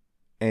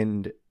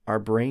 And our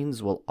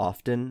brains will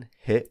often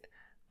hit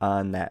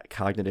on that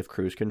cognitive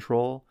cruise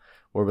control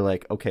where we're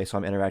like, okay, so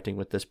I'm interacting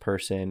with this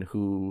person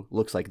who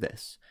looks like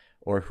this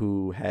or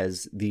who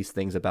has these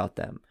things about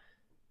them.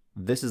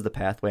 This is the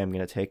pathway I'm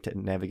going to take to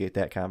navigate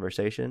that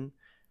conversation,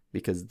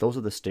 because those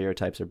are the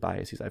stereotypes or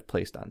biases I've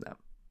placed on them.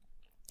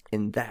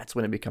 And that's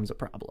when it becomes a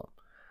problem.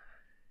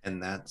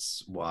 And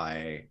that's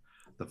why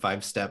the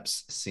 5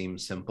 steps seem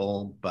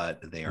simple, but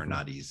they are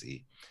not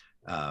easy.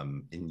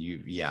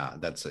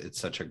 It's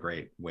such a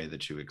great way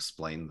that you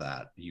explain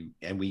that.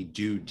 And we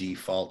do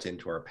default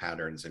into our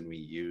patterns, and we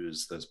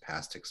use those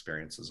past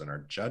experiences and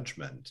our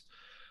judgment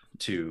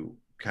to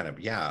kind of,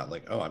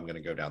 I'm going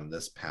to go down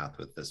this path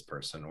with this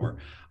person, or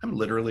I'm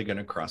literally going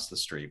to cross the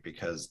street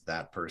because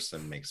that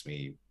person makes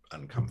me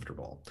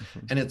uncomfortable.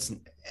 And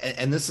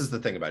this is the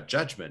thing about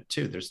judgment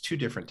too. There's 2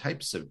 different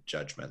types of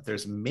judgment.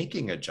 There's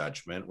making a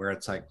judgment where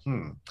it's like,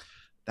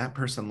 that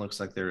person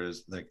looks like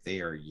they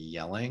are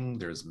yelling.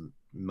 There's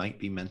might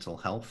be mental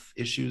health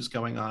issues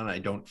going on. I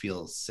don't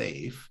feel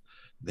safe.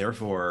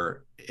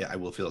 Therefore, I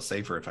will feel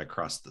safer if I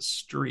cross the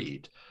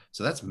street.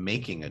 So that's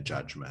making a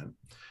judgment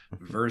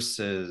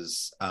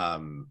versus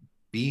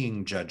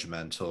being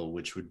judgmental,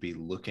 which would be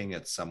looking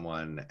at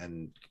someone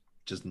and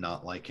just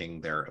not liking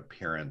their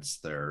appearance,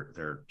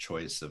 their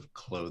choice of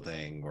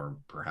clothing, or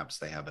perhaps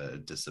they have a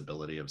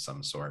disability of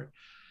some sort,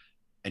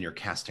 and you're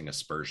casting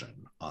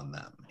aspersion on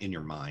them in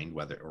your mind,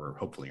 or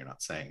hopefully you're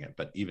not saying it,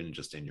 but even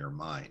just in your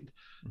mind,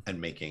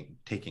 and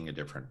taking a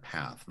different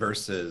path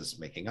versus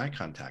making eye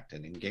contact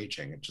and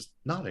engaging and just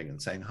nodding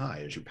and saying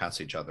hi as you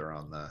pass each other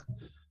on the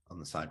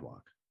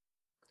sidewalk.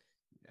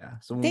 Yeah.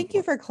 So thank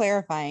you for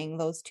clarifying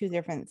those 2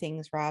 different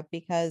things, Rob,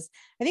 because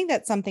I think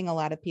that's something a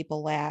lot of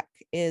people lack,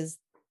 is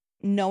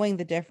knowing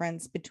the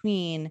difference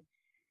between,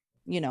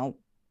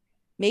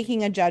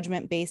 making a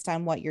judgment based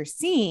on what you're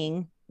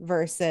seeing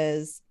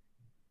versus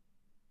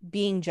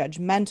being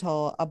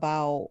judgmental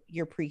about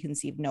your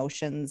preconceived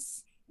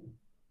notions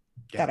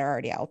that are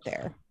already out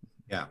there.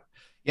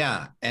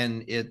 Yeah.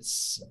 And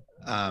it's,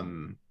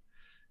 and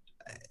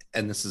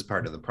this is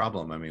part of the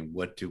problem. I mean,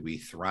 what do we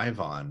thrive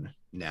on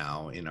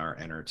now in our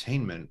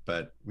entertainment?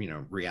 But,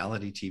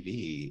 reality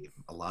TV,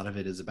 a lot of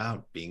it is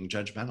about being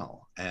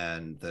judgmental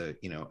and a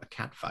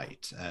cat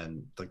fight,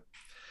 and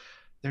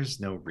there's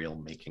no real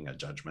making a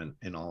judgment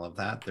in all of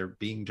that. They're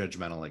being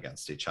judgmental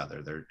against each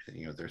other.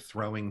 They're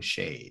throwing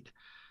shade.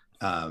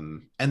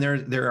 And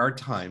there are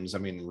times,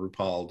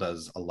 RuPaul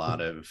does a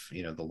lot of,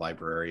 the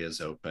library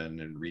is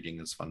open and reading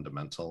is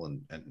fundamental,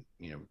 and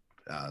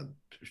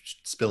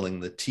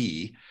spilling the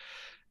tea.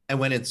 And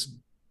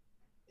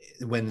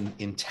when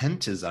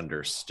intent is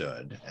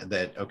understood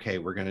that, okay,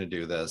 we're going to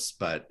do this,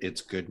 but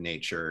it's good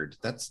natured,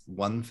 that's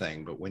one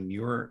thing. But when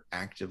you're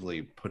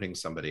actively putting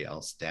somebody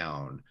else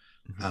down,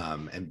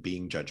 and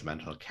being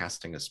judgmental,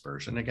 casting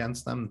aspersion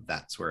against them,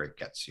 that's where it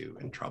gets you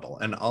in trouble.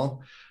 And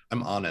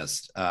I'm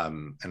honest,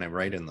 and I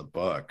write in the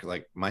book,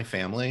 like, my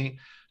family,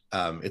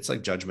 it's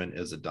like judgment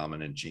is a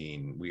dominant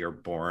gene. We are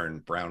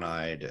born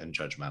brown-eyed and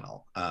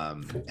judgmental.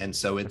 And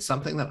so it's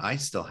something that I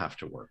still have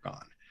to work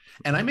on.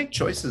 And I make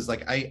choices.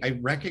 Like, I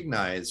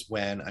recognize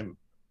when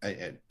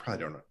I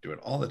probably don't do it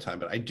all the time,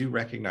 but I do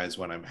recognize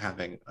when I'm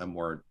having a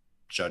more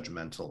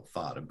judgmental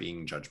thought, a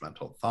being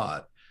judgmental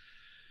thought.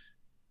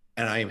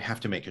 And I have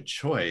to make a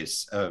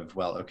choice of,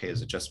 well, okay,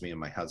 is it just me and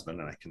my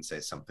husband, and I can say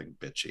something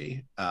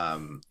bitchy,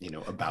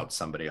 about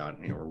somebody on,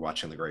 we're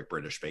watching the Great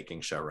British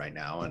Baking Show right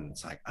now, and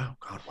it's like, oh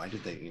God, why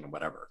did they,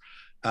 whatever.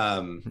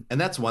 And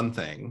that's one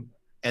thing.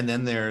 And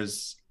then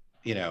there's,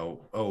 oh,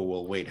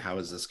 well, wait, how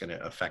is this going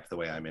to affect the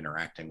way I'm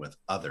interacting with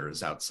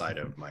others outside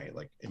of my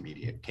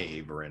immediate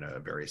cave or in a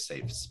very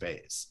safe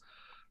space?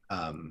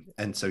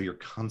 And so you're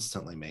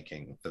constantly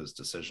making those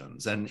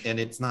decisions, and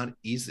it's not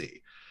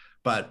easy.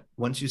 But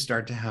once you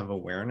start to have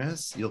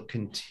awareness, you'll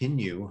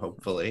continue,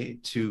 hopefully,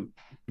 to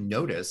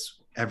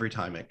notice every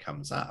time it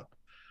comes up.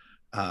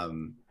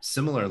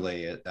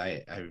 Similarly,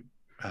 I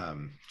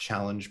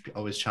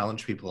always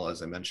challenge people,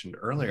 as I mentioned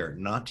earlier,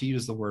 not to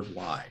use the word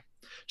why.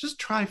 Just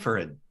try for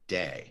a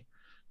day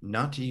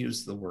not to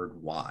use the word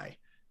why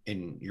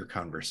in your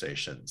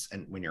conversations.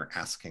 And when you're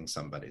asking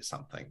somebody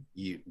something,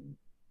 you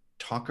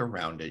talk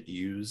around it,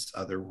 use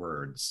other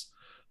words.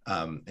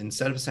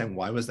 Instead of saying,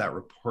 why was that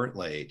report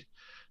late?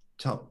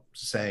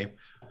 Say,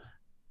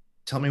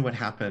 tell me what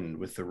happened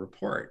with the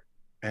report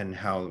and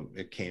how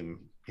it came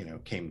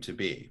to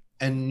be.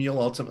 And you'll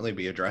ultimately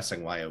be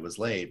addressing why it was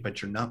late,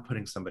 but you're not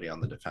putting somebody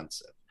on the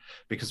defensive.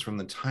 Because from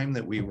the time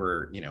that we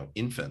were,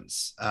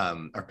 infants,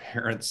 our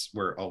parents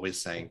were always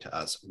saying to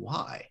us,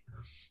 why?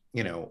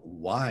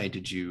 Why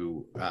did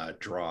you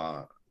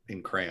draw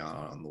in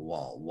crayon on the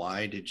wall?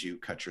 Why did you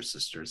cut your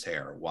sister's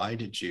hair? Why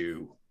did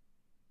you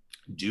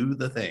do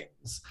the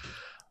things?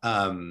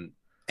 And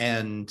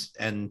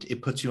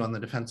it puts you on the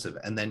defensive.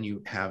 And then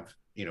you have,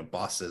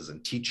 bosses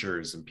and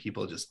teachers and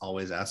people just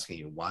always asking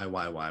you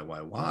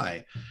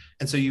why.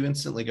 And so you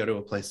instantly go to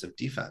a place of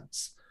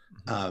defense.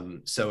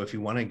 So if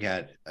you want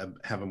to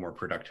have a more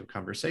productive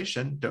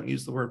conversation, don't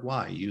use the word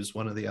why. Use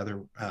one of the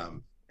other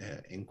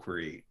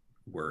inquiry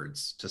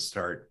words to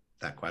start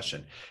that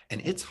question.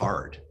 And it's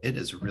hard. It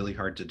is really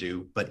hard to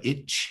do, but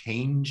it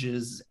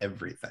changes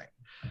everything.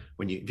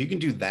 If you can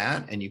do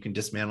that and you can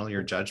dismantle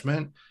your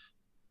judgment,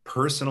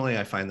 personally,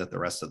 I find that the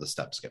rest of the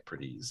steps get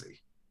pretty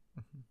easy.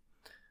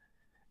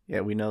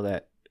 Yeah, we know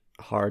that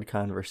hard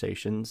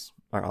conversations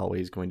are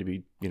always going to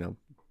be,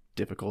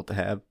 difficult to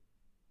have.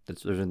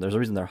 There's a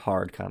reason they're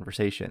hard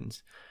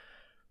conversations.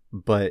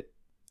 But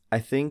I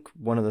think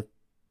one of the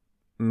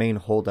main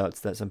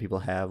holdouts that some people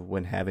have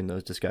when having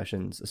those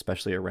discussions,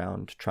 especially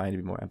around trying to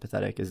be more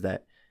empathetic, is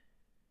that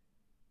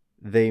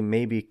they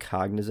may be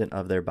cognizant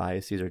of their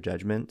biases or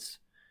judgments,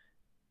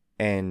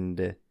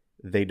 and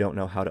they don't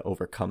know how to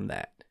overcome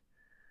that.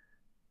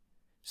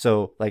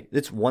 So,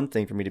 it's one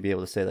thing for me to be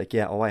able to say,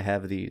 I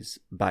have these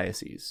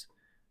biases.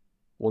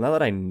 Well, now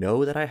that I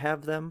know that I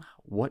have them,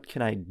 what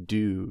can I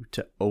do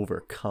to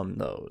overcome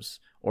those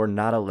or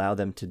not allow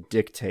them to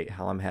dictate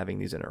how I'm having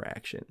these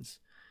interactions?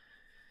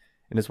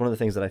 And it's one of the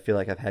things that I feel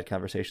like I've had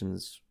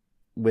conversations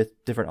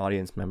with different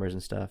audience members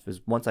and stuff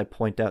is once I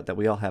point out that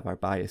we all have our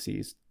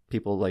biases,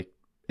 people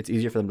it's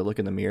easier for them to look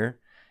in the mirror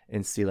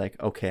and see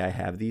okay, I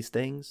have these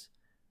things.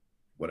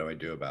 What do I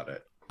do about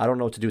it? I don't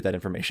know what to do with that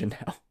information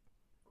now.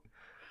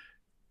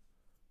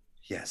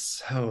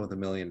 Yes. Oh, the $1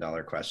 million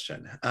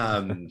question.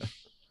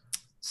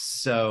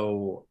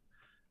 So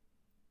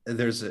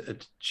there's a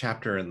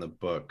chapter in the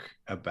book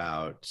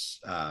about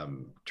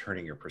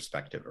turning your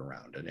perspective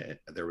around. And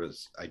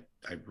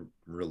I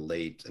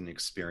relate an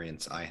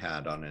experience I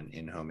had on an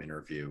in-home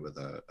interview with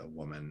a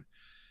woman,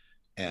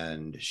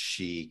 and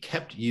she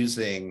kept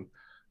using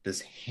this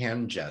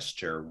hand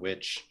gesture,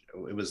 which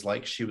it was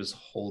like she was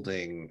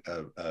holding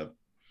not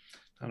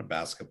a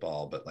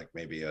basketball, but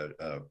maybe a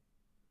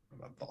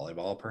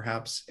volleyball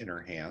perhaps in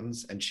her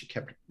hands, and she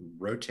kept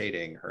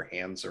rotating her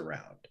hands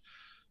around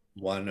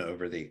one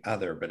over the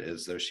other, but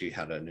as though she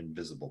had an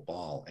invisible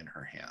ball in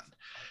her hand.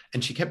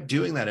 And she kept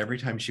doing that every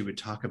time she would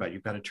talk about,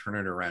 you've got to turn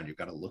it around, you've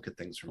got to look at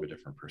things from a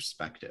different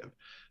perspective.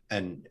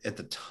 And at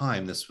the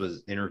time,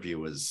 interview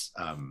was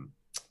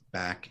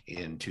back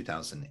in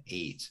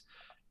 2008,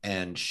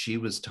 and she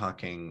was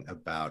talking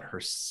about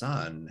her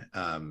son,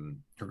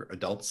 her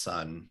adult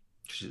son.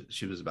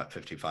 She was about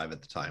 55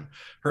 at the time.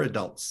 Her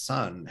adult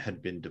son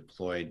had been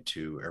deployed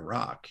to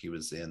Iraq. He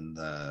was in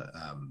the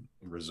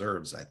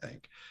reserves, I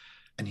think.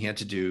 And he had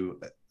to do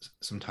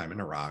some time in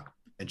Iraq,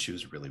 and she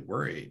was really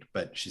worried.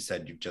 But she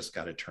said, you've just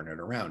got to turn it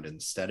around.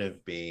 Instead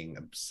of being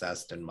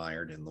obsessed and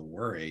mired in the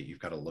worry, you've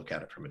got to look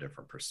at it from a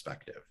different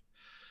perspective,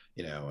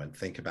 and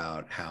think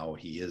about how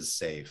he is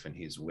safe and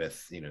he's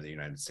with, the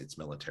United States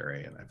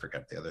military. And I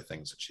forget the other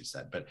things that she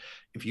said. But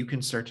if you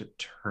can start to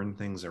turn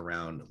things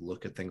around,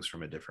 look at things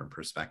from a different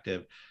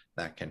perspective,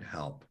 that can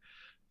help.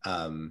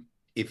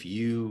 If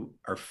you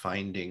are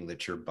finding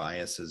that your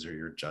biases or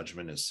your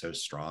judgment is so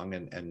strong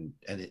and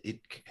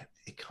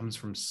it comes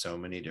from so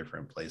many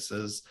different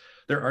places,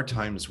 there are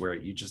times where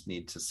you just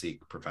need to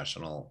seek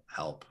professional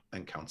help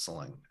and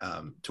counseling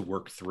to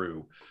work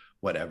through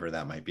whatever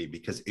that might be,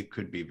 because it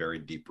could be very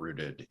deep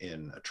rooted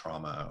in a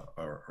trauma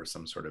or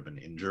some sort of an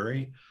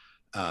injury.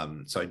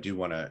 So I do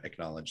want to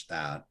acknowledge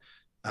that.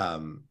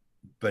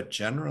 But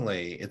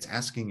generally, it's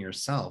asking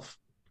yourself,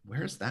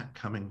 where's that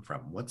coming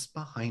from? What's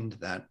behind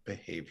that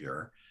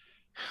behavior?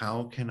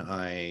 How can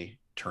I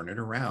turn it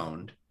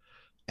around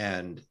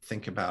and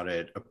think about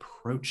it,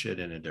 approach it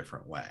in a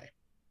different way?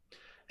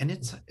 And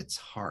it's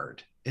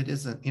hard. It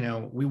isn't,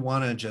 we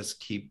want to just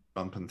keep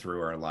bumping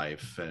through our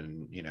life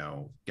and,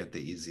 get the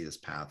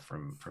easiest path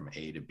from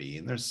A to B.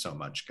 And there's so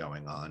much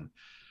going on.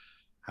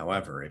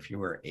 However, if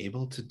you are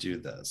able to do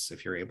this,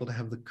 if you're able to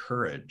have the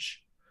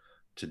courage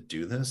to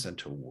do this and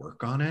to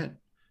work on it,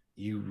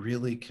 you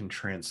really can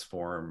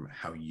transform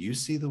how you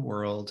see the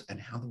world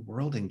and how the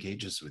world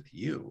engages with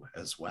you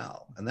as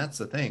well. And that's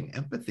the thing.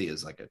 Empathy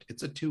is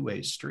it's a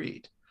two-way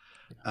street.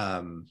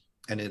 And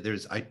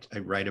I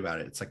write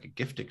about it. It's like a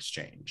gift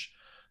exchange.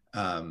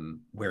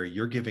 where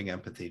you're giving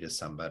empathy to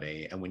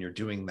somebody. And when you're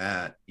doing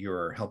that,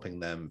 you're helping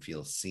them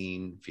feel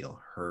seen, feel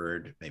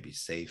heard, maybe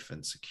safe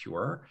and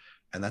secure.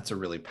 And that's a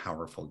really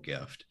powerful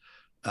gift.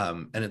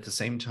 And at the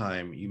same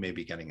time, you may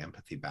be getting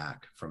empathy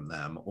back from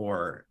them,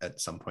 or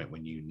at some point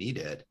when you need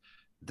it,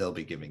 they'll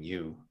be giving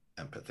you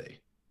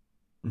empathy.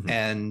 Mm-hmm.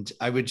 And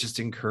I would just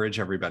encourage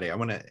everybody.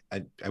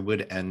 I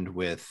would end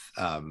with,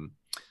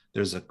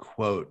 there's a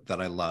quote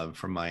that I love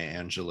from Maya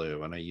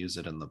Angelou, and I use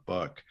it in the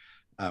book,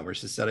 where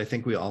she said, "I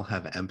think we all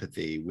have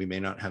empathy. We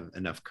may not have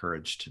enough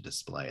courage to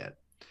display it."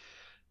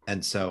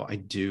 And so I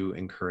do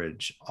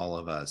encourage all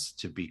of us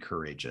to be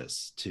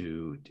courageous,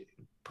 to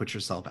put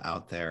yourself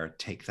out there,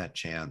 take that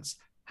chance,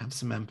 have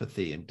some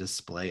empathy and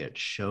display it,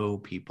 show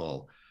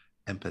people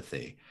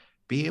empathy.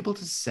 Be able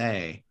to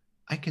say,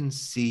 I can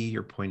see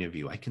your point of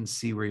view. I can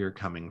see where you're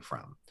coming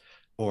from,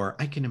 or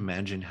I can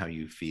imagine how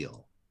you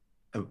feel.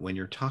 When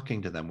you're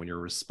talking to them, when you're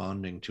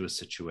responding to a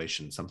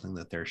situation, something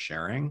that they're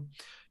sharing,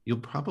 you'll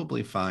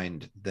probably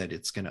find that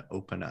it's going to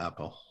open up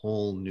a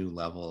whole new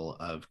level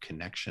of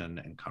connection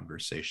and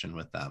conversation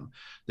with them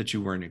that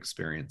you weren't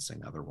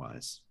experiencing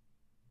otherwise.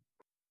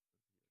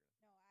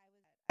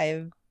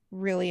 I've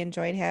really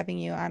enjoyed having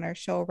you on our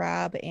show,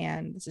 Rob,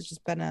 and this has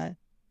just been a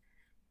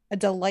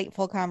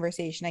delightful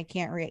conversation. I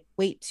can't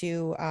wait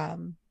to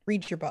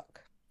read your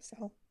book.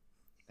 So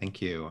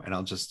thank you. And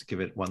I'll just give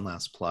it one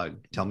last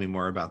plug. Tell me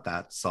more about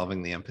that.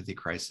 Solving the Empathy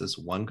Crisis,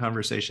 one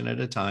conversation at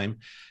a time.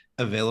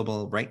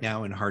 Available right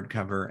now in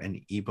hardcover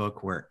and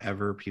ebook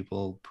wherever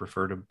people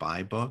prefer to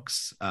buy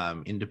books,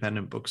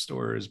 independent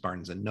bookstores,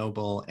 Barnes and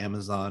Noble,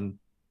 Amazon.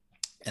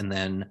 And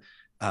then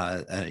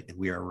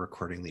we are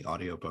recording the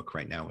audiobook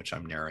right now, which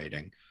I'm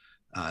narrating,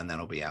 and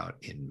that'll be out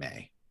in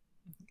May.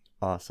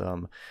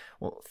 Awesome.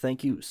 Well,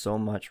 thank you so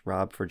much,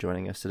 Rob, for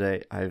joining us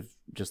today. I've,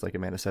 just like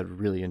Amanda said,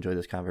 really enjoyed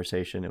this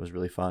conversation. It was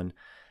really fun.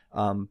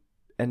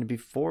 And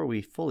before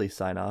we fully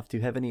sign off, do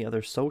you have any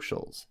other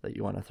socials that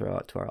you want to throw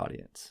out to our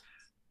audience?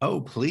 Oh,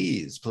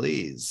 please.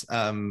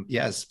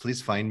 Yes,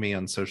 please find me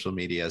on social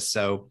media.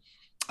 So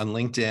on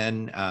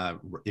LinkedIn,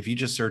 if you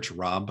just search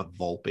Rob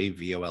Volpe,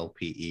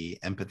 Volpe,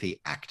 Empathy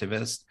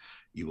Activist,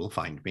 you will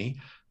find me.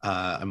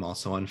 I'm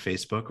also on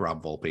Facebook,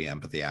 Rob Volpe,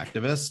 Empathy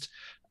Activist.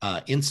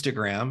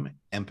 Instagram,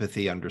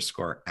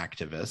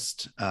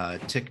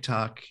 empathy_activist.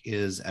 TikTok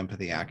is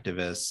Empathy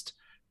Activist.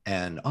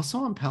 And also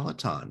on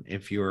Peloton,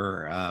 if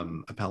you're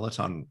a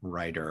Peloton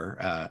rider,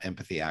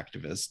 Empathy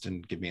Activist,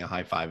 and give me a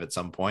high five at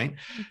some point.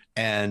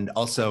 And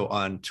also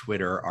on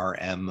Twitter,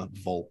 RM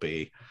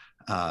Volpe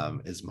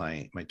is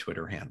my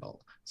Twitter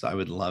handle. So I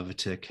would love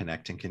to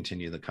connect and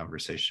continue the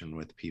conversation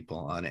with people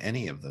on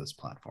any of those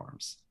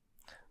platforms.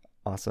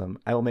 Awesome.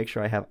 I will make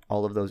sure I have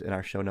all of those in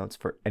our show notes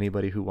for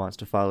anybody who wants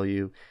to follow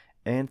you.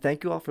 And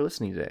thank you all for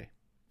listening today.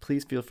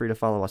 Please feel free to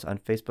follow us on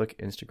Facebook,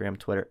 Instagram,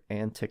 Twitter,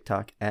 and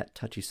TikTok at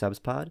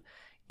TouchySubsPod.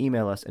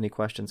 Email us any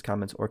questions,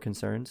 comments, or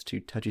concerns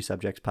to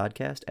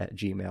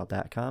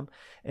touchysubjectspodcast@gmail.com.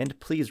 And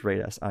please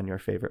rate us on your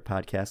favorite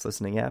podcast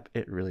listening app.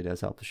 It really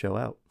does help the show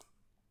out.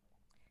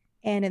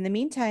 And in the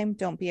meantime,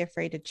 don't be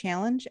afraid to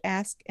challenge,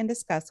 ask, and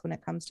discuss when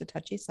it comes to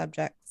touchy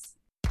subjects.